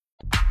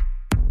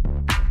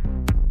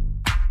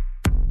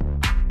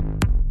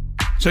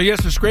 So,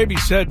 yes, as Scraby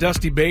said,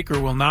 Dusty Baker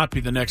will not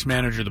be the next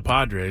manager of the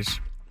Padres,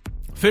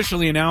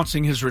 officially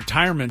announcing his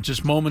retirement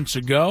just moments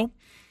ago.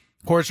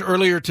 Of course,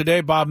 earlier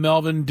today, Bob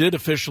Melvin did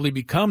officially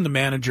become the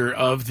manager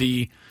of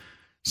the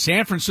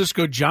San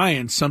Francisco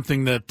Giants,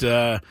 something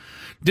that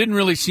didn't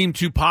really seem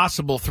too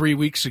possible 3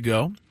 weeks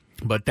ago,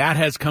 but that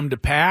has come to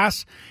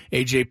pass.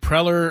 AJ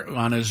Preller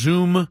on a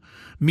Zoom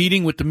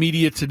meeting with the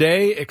media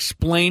today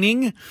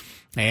explaining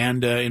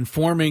and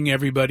informing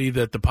everybody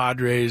that the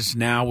Padres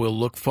now will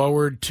look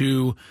forward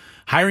to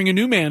hiring a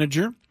new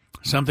manager,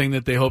 something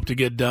that they hope to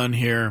get done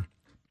here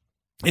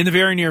in the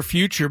very near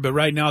future. But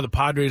right now the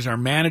Padres are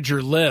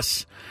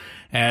managerless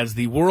as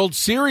the World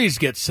Series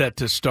gets set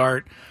to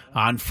start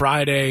on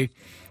Friday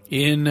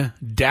in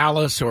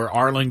Dallas, or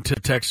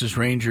Arlington. Texas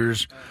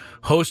Rangers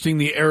hosting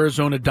the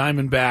Arizona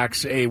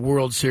Diamondbacks, a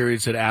World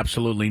Series that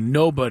absolutely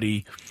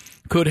nobody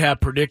could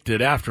have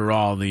predicted. After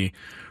all, the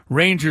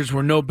Rangers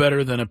were no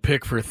better than a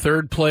pick for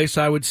third place,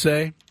 I would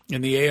say,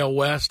 in the AL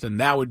West, and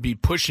that would be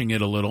pushing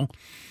it a little.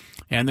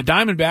 And the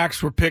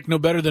Diamondbacks were picked no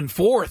better than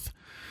fourth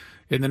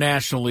in the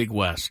National League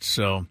West.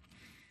 So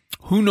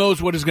who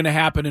knows what is going to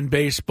happen in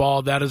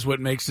baseball? That is what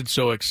makes it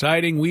so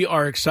exciting. We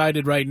are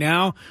excited right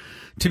now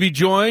to be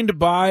joined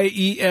by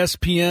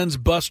ESPN's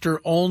Buster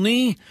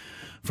Olney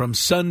from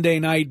Sunday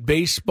Night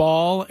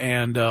Baseball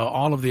and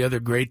all of the other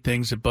great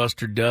things that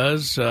Buster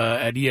does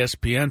at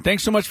ESPN.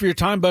 Thanks so much for your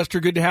time, Buster.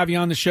 Good to have you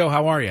on the show.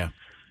 How are you?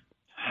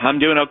 I'm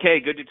doing okay.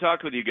 Good to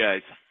talk with you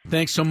guys.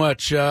 Thanks so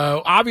much.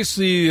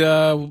 Obviously,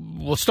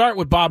 we'll start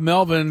with Bob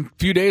Melvin. A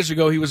few days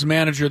ago, he was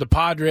manager of the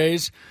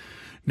Padres.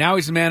 Now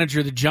he's the manager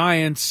of the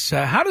Giants.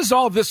 How does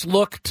all this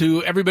look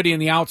to everybody on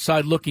the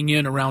outside looking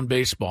in around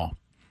baseball?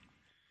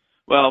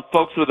 Well,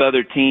 folks with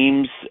other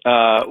teams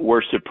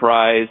were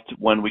surprised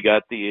when we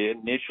got the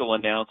initial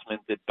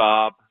announcement that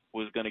Bob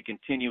was going to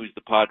continue as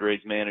the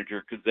Padres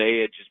manager, because they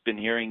had just been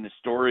hearing the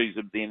stories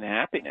of the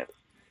unhappiness.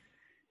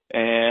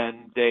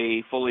 And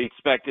they fully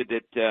expected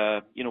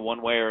that,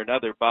 one way or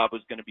another, Bob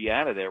was going to be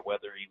out of there,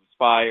 whether he was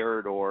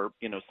fired or,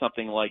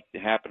 something like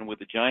happened with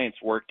the Giants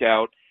worked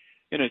out.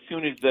 As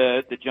soon as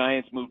the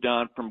Giants moved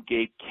on from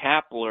Gabe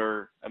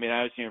Kapler, I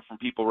was hearing from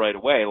people right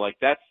away, like,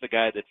 that's the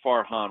guy that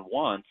Farhan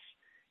wants,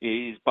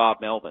 is Bob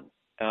Melvin,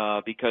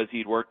 because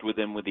he'd worked with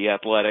him with the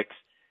Athletics.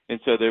 And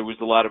so there was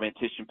a lot of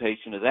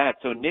anticipation of that.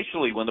 So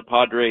initially when the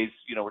Padres,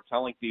 were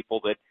telling people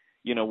that,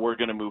 we're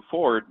going to move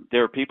forward,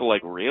 there were people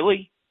like,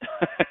 really?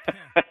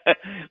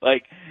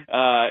 Like,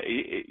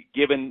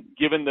 given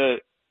the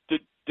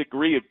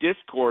degree of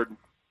discord,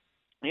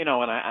 and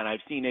I've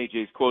seen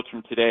AJ's quotes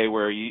from today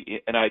where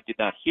and I did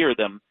not hear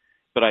them,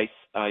 but I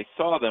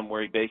saw them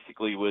where he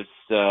basically was,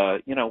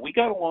 we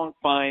got along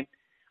fine.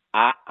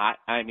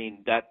 I mean,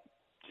 that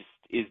just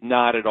is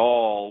not at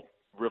all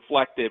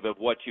reflective of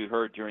what you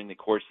heard during the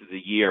course of the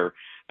year,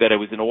 that it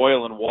was an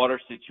oil and water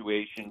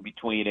situation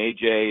between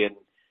AJ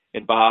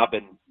and Bob,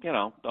 and,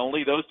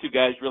 only those two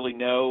guys really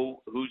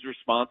know who's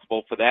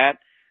responsible for that.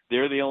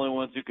 They're the only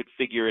ones who could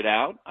figure it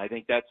out. I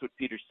think that's what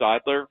Peter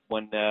Seidler,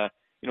 when,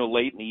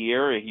 late in the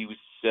year, he was,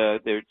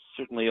 there's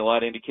certainly a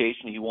lot of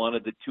indication he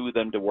wanted the two of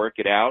them to work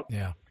it out.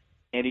 Yeah.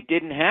 And it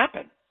didn't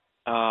happen.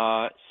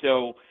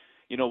 So,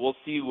 we'll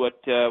see what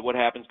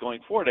happens going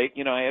forward.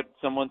 I had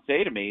someone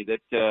say to me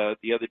that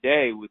the other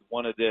day with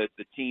one of the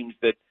teams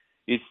that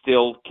is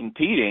still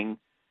competing,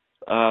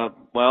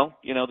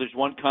 there's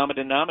one common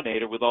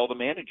denominator with all the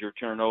manager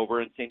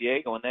turnover in San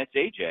Diego, and that's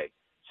AJ.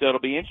 So it'll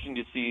be interesting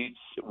to see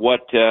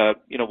what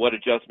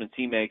adjustments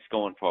he makes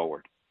going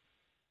forward.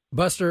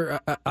 Buster,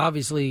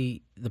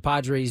 obviously the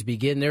Padres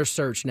begin their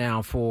search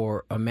now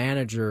for a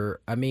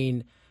manager.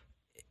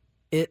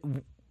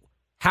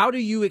 How do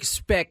you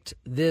expect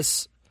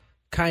this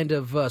kind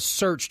of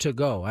search to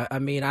go?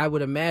 I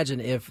would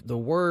imagine if the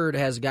word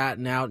has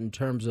gotten out in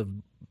terms of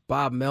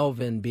Bob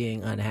Melvin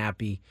being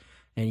unhappy,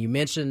 and you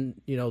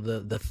mentioned,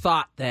 the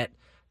thought that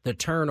the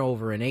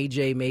turnover and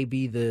AJ may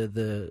be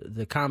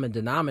the common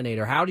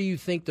denominator, how do you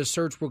think the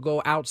search will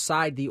go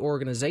outside the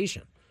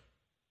organization?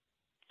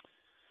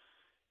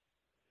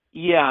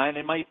 Yeah, and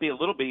it might be a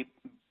little bit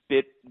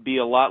be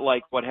a lot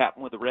like what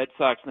happened with the Red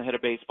Sox and the head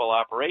of baseball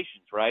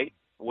operations, right?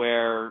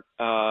 Where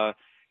the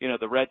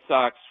Red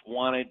Sox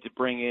wanted to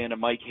bring in a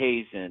Mike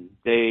Hazen.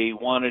 They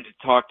wanted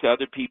to talk to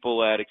other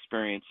people that had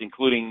experience,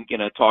 including,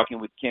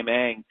 talking with Kim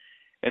Ng,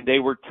 and they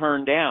were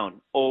turned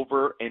down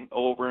over and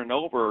over and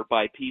over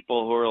by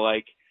people who are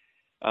like,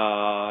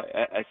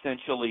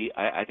 essentially,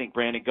 I think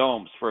Brandon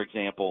Gomes, for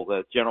example,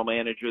 the general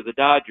manager of the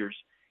Dodgers,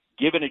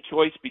 given a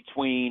choice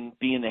between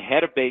being the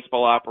head of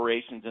baseball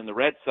operations in the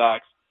Red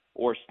Sox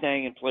or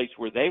staying in place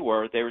where they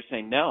were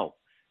saying no.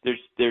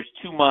 There's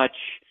too much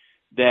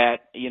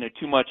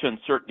too much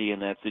uncertainty in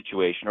that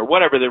situation, or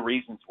whatever the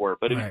reasons were.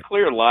 But it was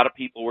clear a lot of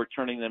people were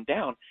turning them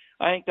down.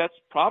 I think that's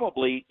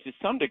probably to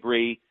some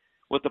degree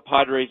what the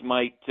Padres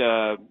might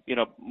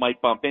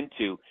bump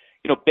into.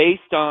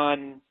 Based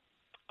on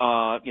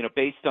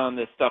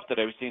the stuff that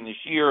I was seeing this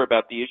year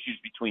about the issues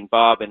between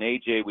Bob and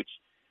AJ, which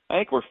I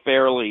think were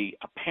fairly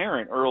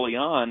apparent early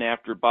on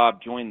after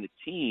Bob joined the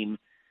team.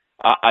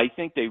 I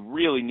think they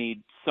really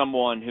need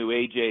someone who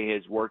AJ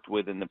has worked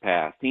with in the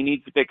past. He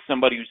needs to pick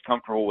somebody who's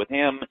comfortable with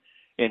him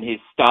and his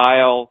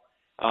style,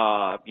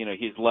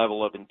 his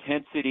level of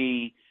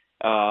intensity.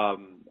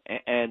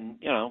 And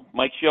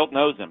Mike Schilt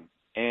knows him.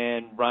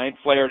 and Ryan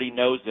Flaherty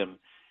knows him.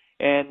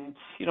 And,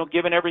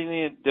 given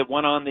everything that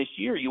went on this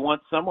year, you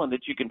want someone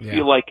that you can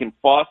feel like can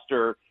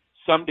foster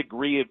some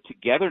degree of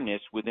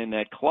togetherness within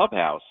that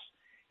clubhouse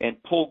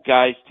and pull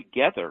guys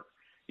together.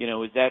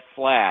 Is that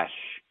Flash?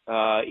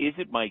 Is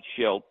it Mike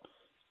Schilt?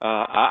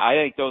 I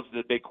think those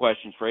are the big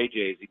questions for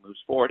AJ as he moves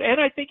forward.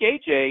 And I think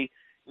AJ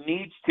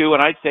needs to,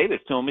 and I'd say this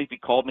to him if he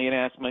called me and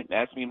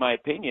asked me my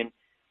opinion,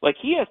 like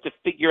he has to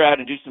figure out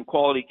and do some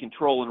quality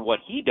control in what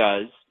he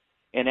does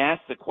and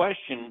ask the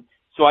question.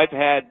 So I've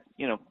had,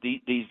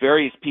 these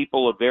various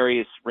people of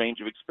various range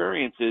of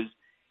experiences,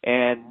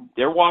 and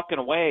they're walking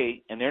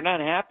away and they're not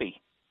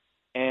happy.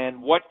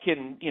 And what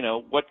can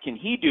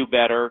he do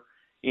better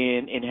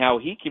in how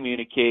he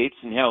communicates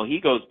and how he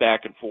goes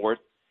back and forth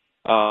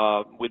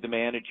with the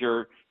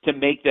manager to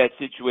make that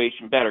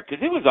situation better?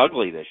 Because it was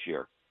ugly this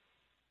year.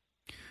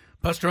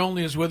 Buster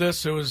Olney is with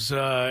us. It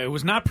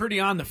was not pretty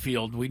on the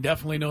field. We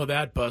definitely know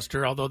that,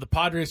 Buster, although the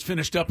Padres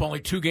finished up only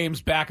 2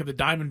 games back of the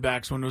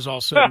Diamondbacks when it was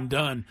all said and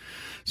done.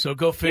 So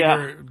go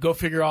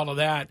figure all of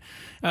that.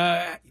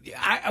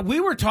 We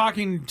were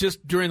talking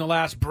just during the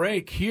last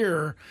break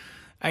here.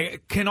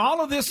 Can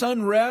all of this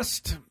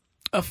unrest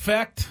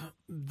affect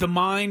the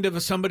mind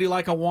of somebody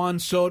like a Juan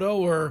Soto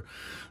or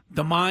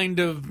the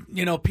mind of,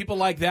 people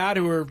like that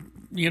who are,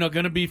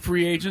 going to be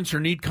free agents or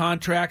need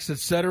contracts, et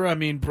cetera? I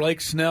mean, Blake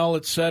Snell,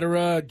 et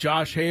cetera,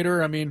 Josh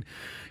Hader. I mean,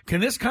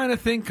 can this kind of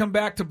thing come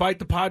back to bite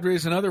the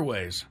Padres in other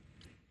ways?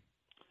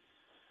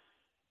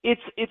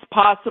 It's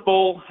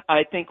possible.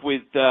 I think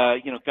with,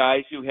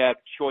 guys who have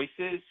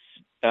choices,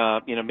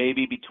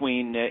 maybe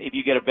between, if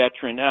you get a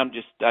veteran,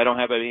 I don't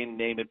have a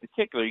name in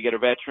particular, you get a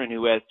veteran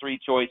who has 3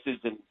 choices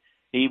and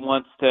he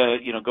wants to,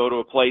 go to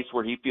a place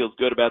where he feels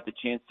good about the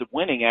chance of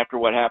winning after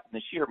what happened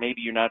this year.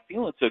 Maybe you're not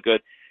feeling so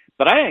good.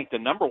 But I think the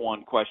number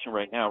one question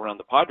right now around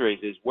the Padres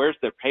is where's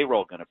their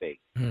payroll going to be?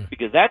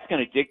 Because that's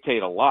going to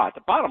dictate a lot.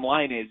 The bottom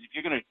line is if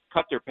you're going to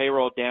cut their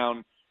payroll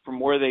down from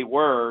where they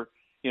were,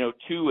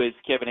 to, as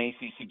Kevin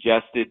Acee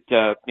suggested,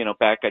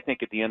 back I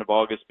think at the end of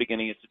August,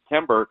 beginning of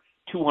September,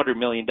 $200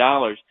 million,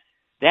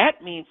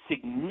 that means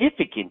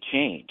significant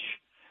change.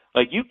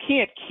 Like you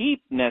can't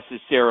keep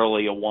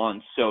necessarily a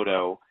Juan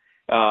Soto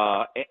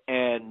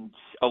and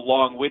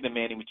along with a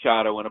Manny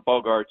Machado and a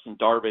Bogarts and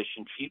Darvish,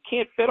 and you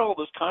can't fit all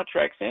those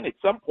contracts in. At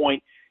some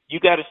point, you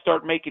got to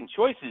start making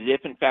choices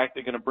if, in fact,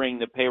 they're going to bring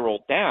the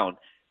payroll down.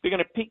 If they're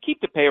going to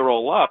keep the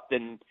payroll up,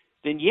 then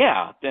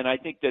I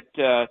think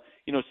that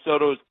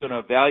Soto's going to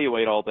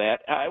evaluate all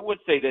that. I would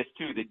say this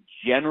too, that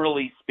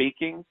generally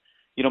speaking,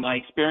 my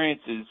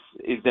experience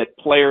is that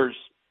players,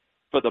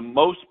 for the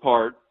most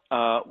part,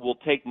 will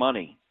take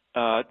money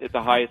at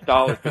the highest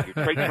dollar figure.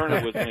 Trey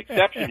Turner was an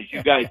exception, as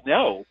you guys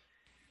know.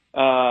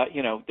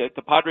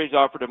 The Padres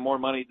offered him more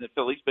money than the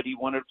Phillies, but he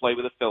wanted to play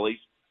with the Phillies.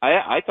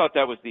 I thought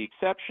that was the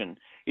exception.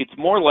 It's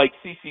more like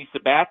CC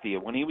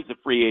Sabathia when he was a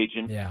free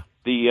agent. Yeah.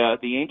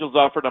 The Angels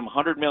offered him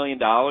 $100 million,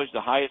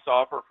 the highest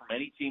offer from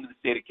any team in the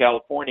state of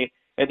California,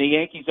 and the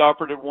Yankees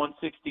offered him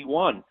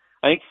 $161.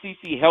 I think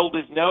CC held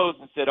his nose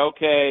and said,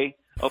 "Okay,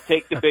 I'll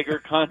take the bigger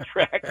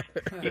contract."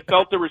 He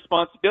felt the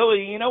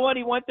responsibility. You know what?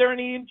 He went there and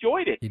he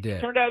enjoyed it. He did.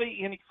 It turned out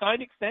he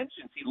signed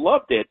extensions. He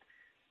loved it.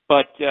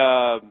 But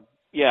I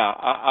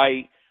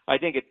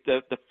think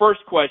the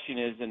first question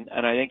is,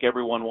 and I think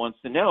everyone wants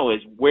to know,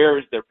 is where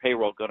is their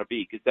payroll going to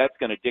be? Because that's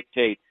going to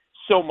dictate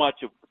so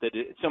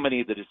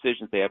many of the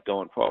decisions they have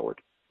going forward.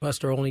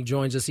 Buster Olney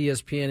joins us,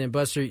 ESPN, and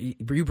Buster,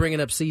 you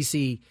bringing up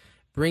CC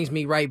brings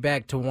me right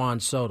back to Juan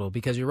Soto,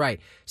 because you're right.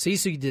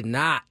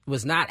 CC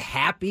was not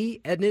happy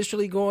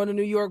initially going to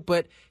New York,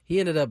 but he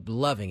ended up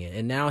loving it,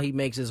 and now he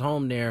makes his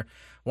home there.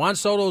 Juan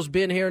Soto's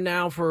been here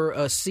now for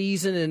a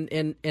season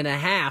and a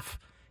half,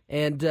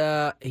 and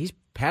he's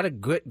had a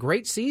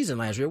great season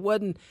last year. It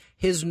wasn't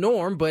his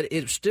norm, but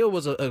it still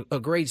was a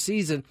great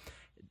season.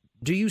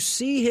 Do you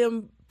see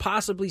him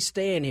possibly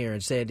staying here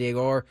in San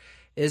Diego, or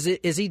is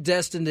he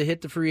destined to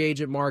hit the free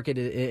agent market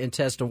and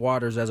test the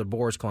waters as a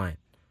Boras client?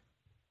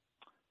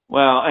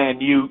 Well,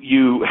 and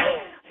you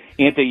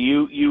Anthony,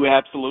 you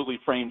absolutely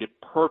framed it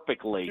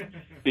perfectly,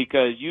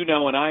 because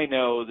and I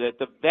know that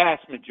the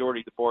vast majority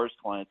of the Boras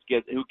clients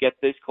who get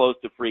this close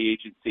to free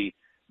agency,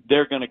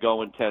 they're going to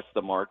go and test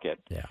the market.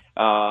 Yeah.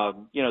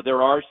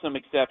 There are some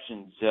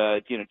exceptions.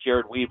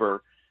 Jared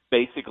Weaver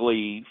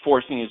basically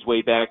forcing his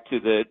way back to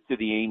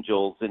the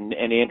Angels, and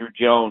Andrew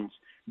Jones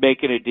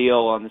making a deal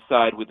on the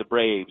side with the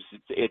Braves.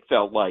 It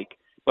felt like,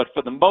 but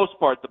for the most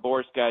part, the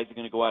Boras guys are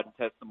going to go out and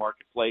test the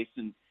marketplace,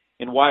 and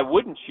why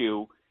wouldn't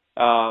you?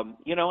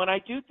 And I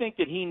do think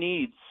that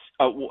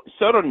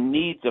Soto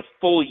needs a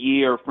full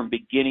year from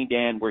beginning to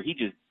end where he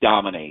just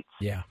dominates.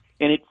 Yeah.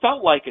 And it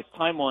felt like as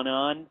time went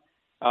on,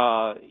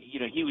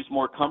 he was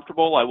more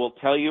comfortable. I will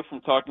tell you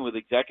from talking with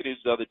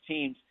executives of other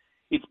teams,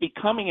 it's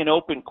becoming an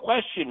open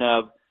question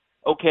of,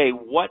 okay,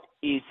 what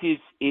is his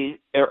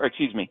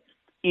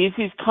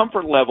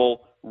comfort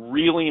level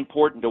really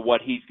important to what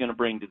he's going to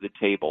bring to the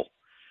table?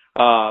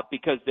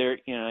 Because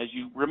as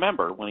you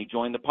remember, when he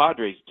joined the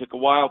Padres, it took a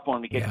while for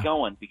him to get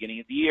going.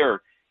 Beginning of the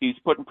year, he was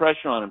putting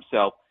pressure on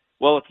himself.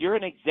 Well, if you're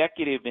an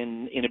executive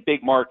in a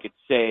big market,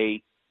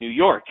 say New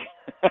York,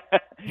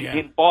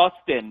 in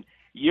Boston,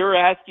 you're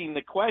asking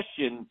the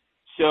question,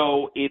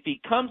 so if he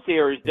comes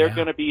here, is there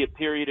going to be a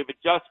period of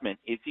adjustment?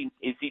 Is he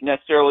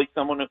necessarily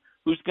someone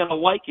who's going to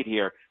like it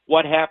here?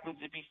 What happens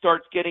if he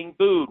starts getting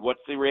booed? What's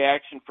the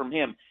reaction from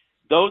him?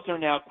 Those are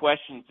now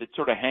questions that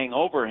sort of hang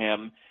over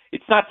him.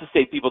 It's not to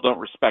say people don't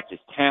respect his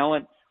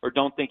talent or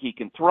don't think he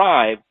can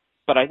thrive,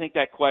 but I think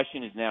that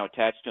question is now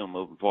attached to him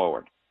moving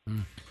forward.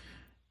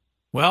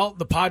 Well,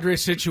 the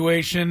Padres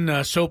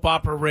situation, soap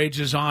opera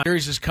rages on.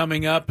 Series is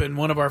coming up, and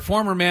one of our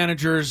former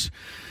managers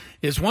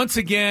is once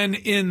again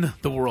in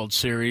the World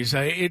Series.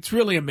 It's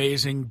really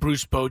amazing,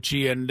 Bruce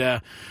Bochy, and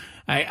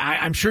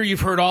I'm sure you've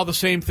heard all the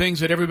same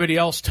things that everybody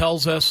else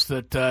tells us,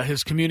 that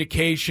his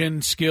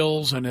communication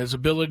skills and his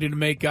ability to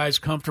make guys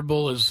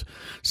comfortable is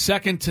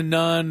second to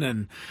none,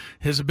 and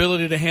his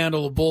ability to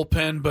handle a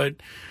bullpen. But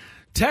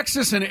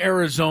Texas and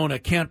Arizona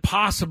can't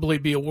possibly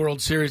be a World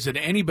Series that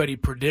anybody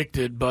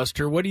predicted,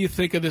 Buster. What do you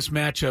think of this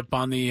matchup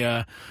on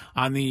the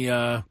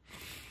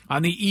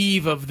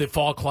eve of the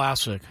Fall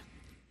Classic?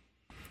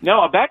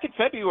 No, back in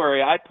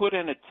February, I put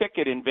in a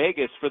ticket in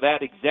Vegas for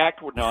that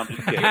exact. No, I'm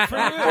just kidding.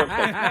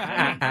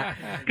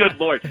 Good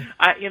Lord,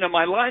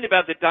 my line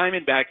about the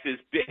Diamondbacks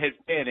has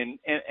been,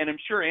 and I'm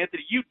sure,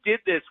 Anthony, you did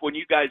this when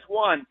you guys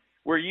won,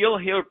 where you'll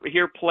hear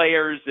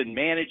players and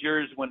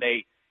managers when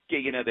they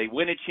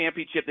win a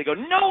championship, they go,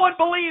 no one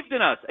believed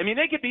in us. I mean,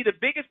 they could be the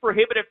biggest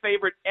prohibitive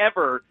favorite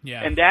ever,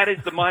 and that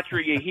is the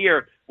mantra you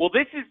hear. Well,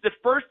 this is the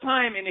first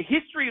time in the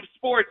history of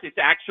sports it's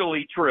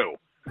actually true.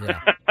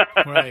 Yeah.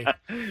 Right.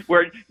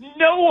 Where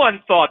no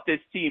one thought this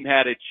team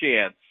had a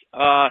chance.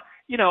 And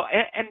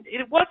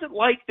it wasn't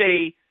like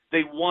they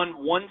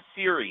won one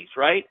series,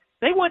 right?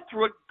 They went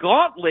through a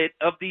gauntlet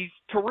of these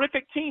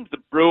terrific teams. The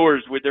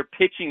Brewers with their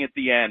pitching at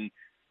the end,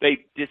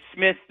 they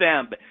dismissed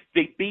them.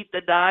 They beat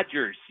the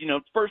Dodgers,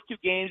 first two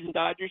games in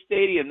Dodger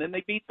Stadium. Then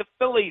they beat the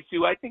Phillies,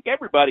 who I think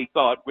everybody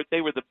thought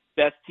they were the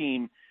best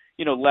team,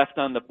 left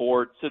on the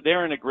board. So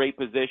they're in a great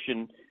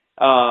position.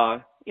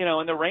 And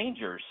the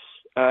Rangers,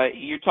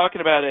 you're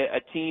talking about a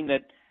team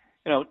that,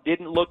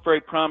 didn't look very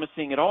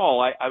promising at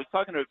all. I was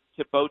talking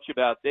to Boch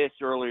about this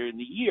earlier in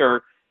the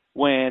year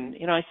when,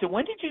 I said,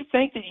 when did you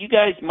think that you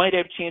guys might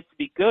have a chance to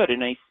be good?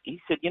 And he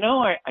said,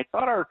 I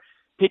thought our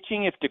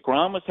pitching, if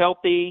DeGrom was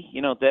healthy,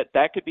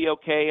 that could be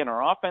okay. And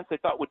our offense, I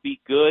thought, would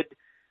be good.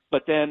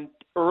 But then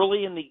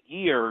early in the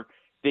year,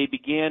 they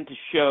began to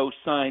show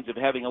signs of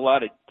having a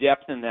lot of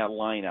depth in that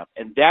lineup.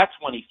 And that's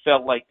when he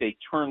felt like they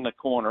turned the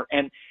corner.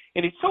 And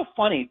it's so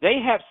funny. They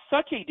have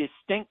such a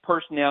distinct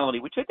personality,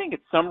 which I think in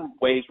some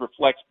ways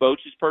reflects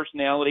Boch's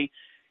personality.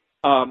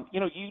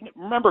 You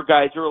remember,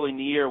 guys, early in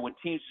the year when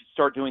teams would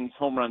start doing these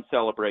home run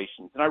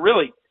celebrations. And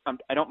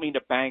I don't mean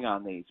to bang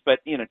on these, but,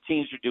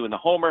 teams are doing the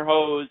homer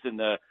hose and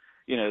the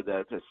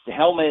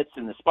helmets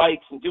and the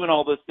spikes and doing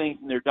all those things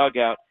in their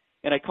dugout.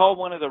 And I called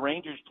one of the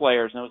Rangers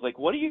players, and I was like,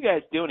 what are you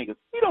guys doing? He goes,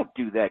 we don't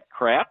do that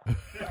crap.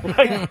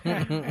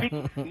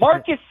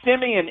 Marcus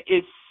Semien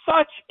is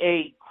such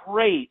a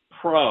great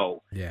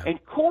pro. Yeah. And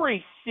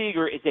Corey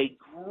Seager is a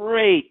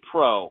great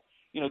pro.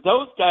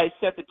 Those guys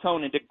set the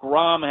tone, and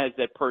DeGrom has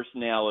that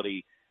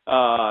personality.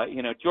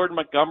 Jordan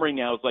Montgomery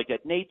now is like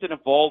that. Nathan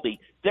Eovaldi.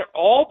 They're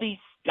all these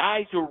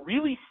guys who are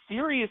really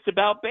serious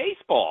about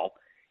baseball.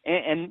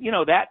 And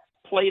that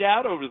played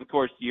out over the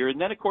course of the year.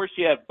 And then, of course,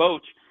 you have Boch.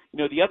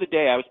 The other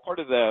day I was part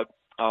of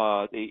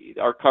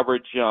our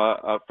coverage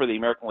for the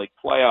American League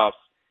playoffs,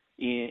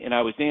 and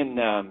I was in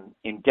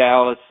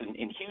Dallas and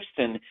in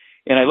Houston,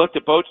 and I looked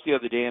at Boch the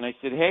other day and I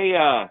said, hey,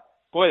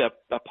 boy,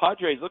 the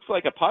Padres, looks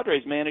like a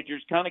Padres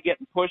manager's kind of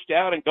getting pushed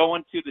out and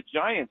going to the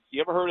Giants.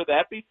 You ever heard of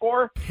that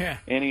before? Yeah.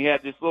 And he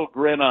had this little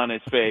grin on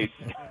his face.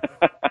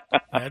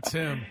 That's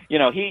him.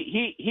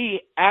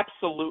 He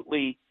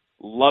absolutely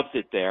loves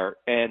it there.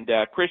 And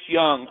Chris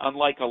Young,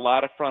 unlike a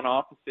lot of front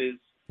offices,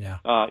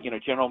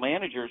 general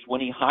managers, when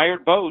he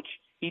hired Boch,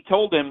 he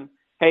told him,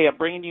 hey, I'm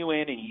bringing you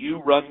in and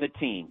you run the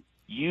team.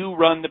 You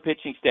run the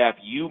pitching staff.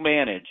 You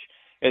manage,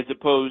 as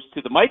opposed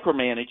to the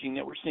micromanaging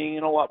that we're seeing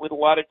with a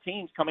lot of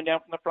teams coming down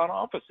from the front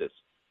offices.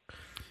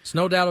 There's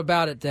no doubt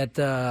about it that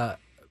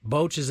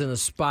Boch is in a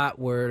spot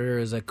where there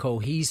is a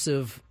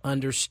cohesive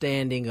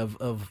understanding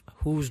of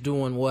who's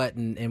doing what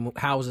and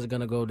how is it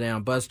going to go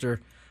down.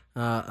 Buster,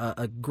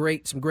 some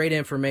great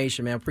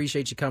information, man.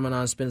 Appreciate you coming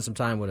on and spending some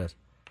time with us.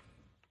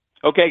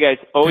 Okay, guys.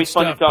 Always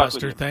fun to talk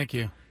Buster. with you. Thank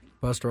you.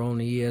 Buster on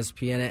the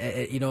ESPN.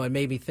 It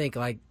made me think,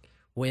 like,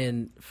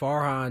 when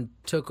Farhan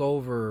took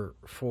over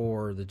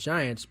for the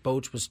Giants,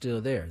 Boch was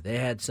still there. They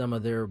had some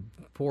of their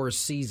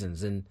poorest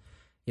seasons, and,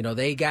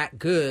 they got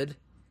good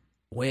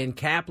when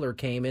Kapler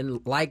came in,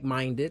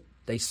 like-minded.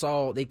 They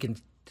saw they can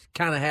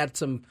kind of had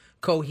some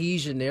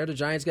cohesion there. The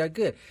Giants got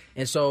good.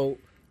 And so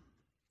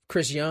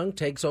Chris Young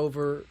takes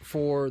over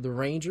for the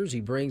Rangers.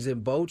 He brings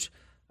in Boch,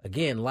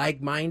 again,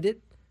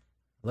 like-minded.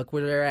 Look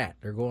where they're at.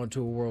 They're going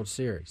to a World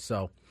Series.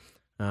 So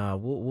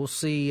we'll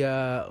see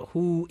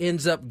who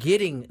ends up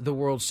getting the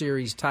World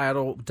Series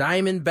title.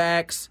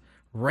 Diamondbacks,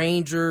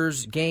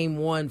 Rangers, Game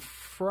 1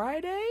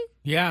 Friday?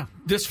 Yeah,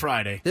 this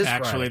Friday,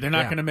 actually. They're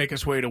not going to make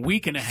us wait a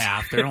week and a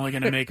half. They're only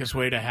going to make us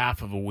wait a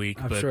half of a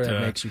week. I'm sure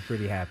that makes you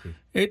pretty happy.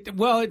 It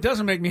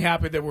doesn't make me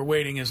happy that we're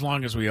waiting as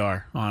long as we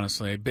are,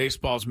 honestly.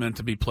 Baseball's meant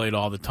to be played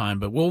all the time,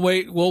 but we'll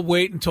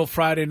wait until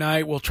Friday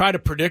night. We'll try to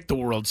predict the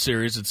World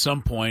Series at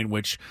some point,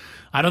 which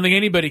I don't think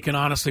anybody can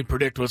honestly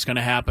predict what's going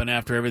to happen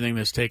after everything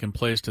that's taken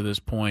place to this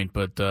point.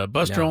 But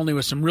Buster Olney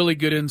with some really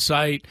good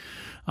insight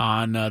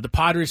on the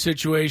Padres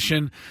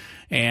situation.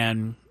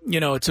 And,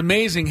 it's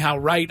amazing how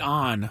right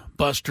on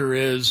Buster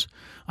is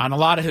on a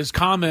lot of his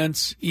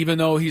comments, even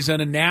though he's in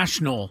a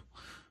national,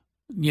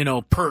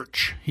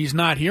 perch. He's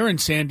not here in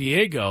San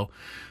Diego,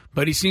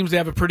 but he seems to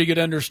have a pretty good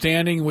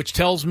understanding, which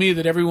tells me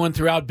that everyone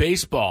throughout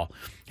baseball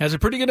has a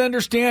pretty good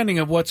understanding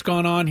of what's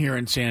going on here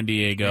in San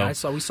Diego.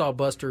 Yeah, we saw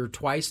Buster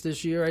twice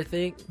this year, I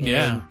think.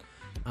 Yeah.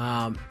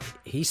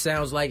 He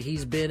sounds like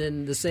he's been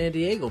in the San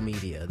Diego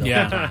media.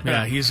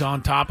 Yeah, he's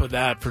on top of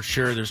that for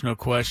sure. There's no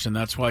question.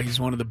 That's why he's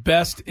one of the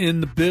best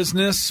in the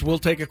business. We'll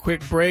take a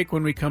quick break.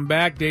 When we come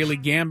back, Daily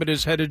Gambit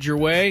is headed your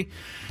way.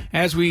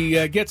 As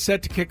we get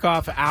set to kick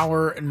off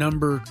hour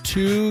number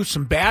 2,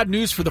 some bad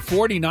news for the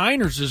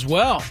 49ers as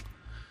well.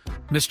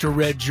 Mr.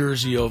 Red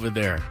Jersey over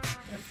there.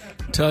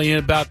 I'll tell you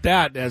about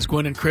that as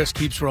Gwynn and Chris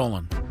keeps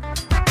rolling.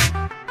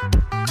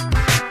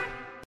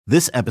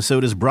 This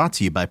episode is brought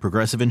to you by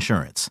Progressive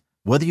Insurance.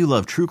 Whether you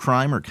love true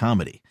crime or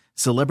comedy,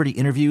 celebrity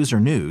interviews or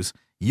news,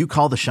 you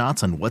call the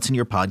shots on what's in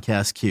your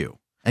podcast queue.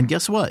 And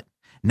guess what?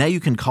 Now you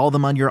can call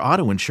them on your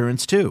auto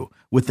insurance too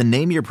with the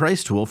Name Your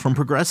Price tool from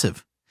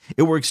Progressive.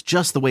 It works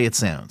just the way it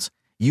sounds.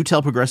 You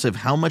tell Progressive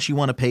how much you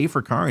want to pay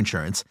for car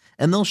insurance,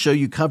 and they'll show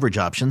you coverage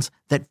options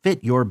that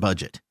fit your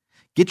budget.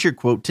 Get your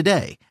quote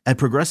today at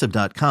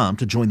Progressive.com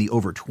to join the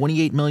over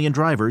 28 million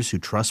drivers who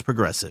trust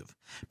Progressive.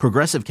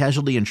 Progressive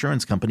Casualty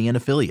Insurance Company and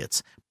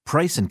Affiliates.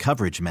 Price and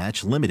coverage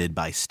match limited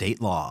by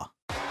state law.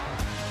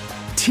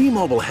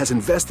 T-Mobile has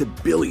invested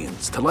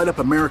billions to light up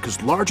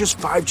America's largest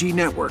 5G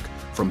network,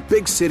 from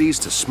big cities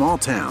to small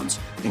towns,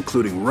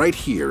 including right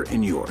here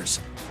in yours.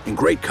 And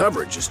great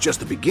coverage is just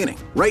the beginning.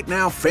 Right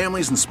now,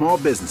 families and small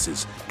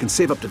businesses can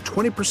save up to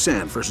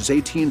 20% versus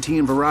AT&T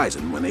and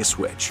Verizon when they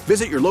switch.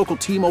 Visit your local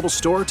T-Mobile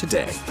store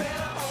today.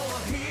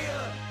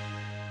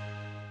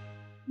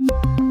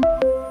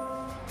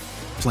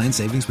 Plan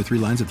savings with 3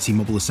 lines of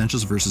T-Mobile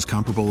Essentials versus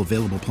comparable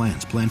available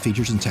plans. Plan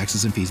features and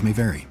taxes and fees may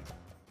vary.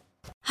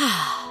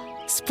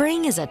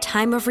 Spring is a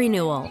time of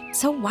renewal,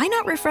 so why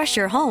not refresh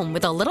your home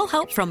with a little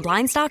help from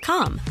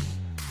Blinds.com?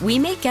 We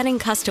make getting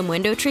custom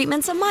window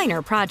treatments a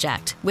minor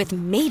project with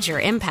major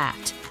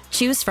impact.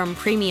 Choose from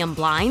premium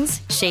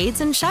blinds,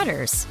 shades, and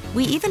shutters.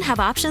 We even have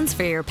options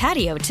for your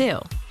patio, too.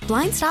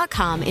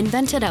 Blinds.com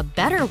invented a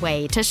better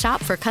way to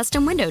shop for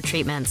custom window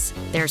treatments.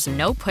 There's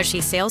no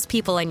pushy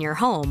salespeople in your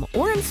home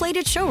or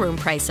inflated showroom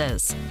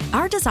prices.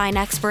 Our design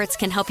experts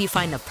can help you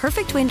find the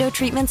perfect window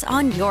treatments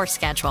on your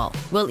schedule.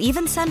 We'll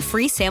even send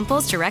free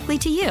samples directly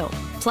to you.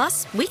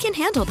 Plus, we can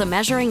handle the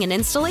measuring and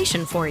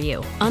installation for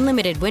you.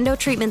 Unlimited window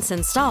treatments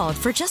installed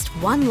for just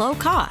one low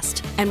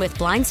cost. And with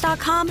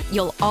Blinds.com,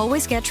 you'll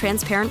always get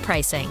transparent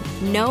pricing.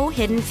 No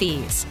hidden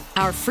fees.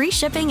 Our free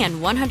shipping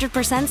and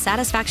 100%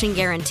 satisfaction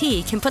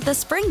guarantee can put the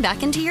spring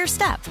back into your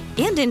step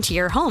and into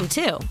your home,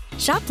 too.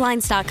 Shop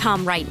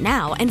Blinds.com right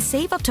now and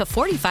save up to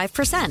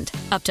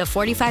 45%. Up to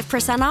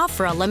 45% off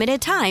for a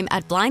limited time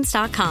at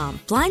Blinds.com.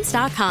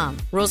 Blinds.com.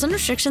 Rules and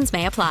restrictions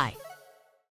may apply.